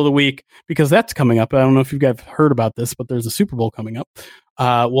in the middle of the week because that's coming up. I don't know if you guys have heard about this, but there's a Super Bowl coming up.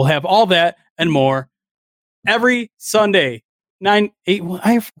 We'll have all that and more every Sunday, 8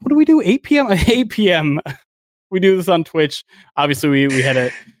 p.m.? 8 p.m. We do this on Twitch. Obviously, we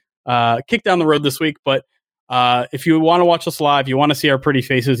had a kick down the road this week, but if you want to watch us live, you want to see our pretty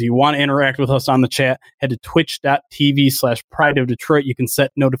faces, you want to interact with us on the chat, head to twitch.tv/Pride of Detroit. You can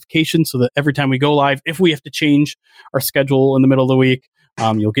set notifications so that every time we go live, if we have to change our schedule in the middle of the week,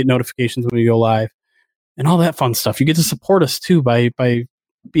 you'll get notifications when we go live and all that fun stuff. You get to support us too by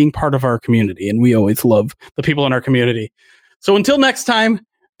being part of our community. And we always love the people in our community. So until next time,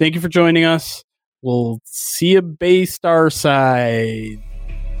 thank you for joining us. We'll see you Bay Star side.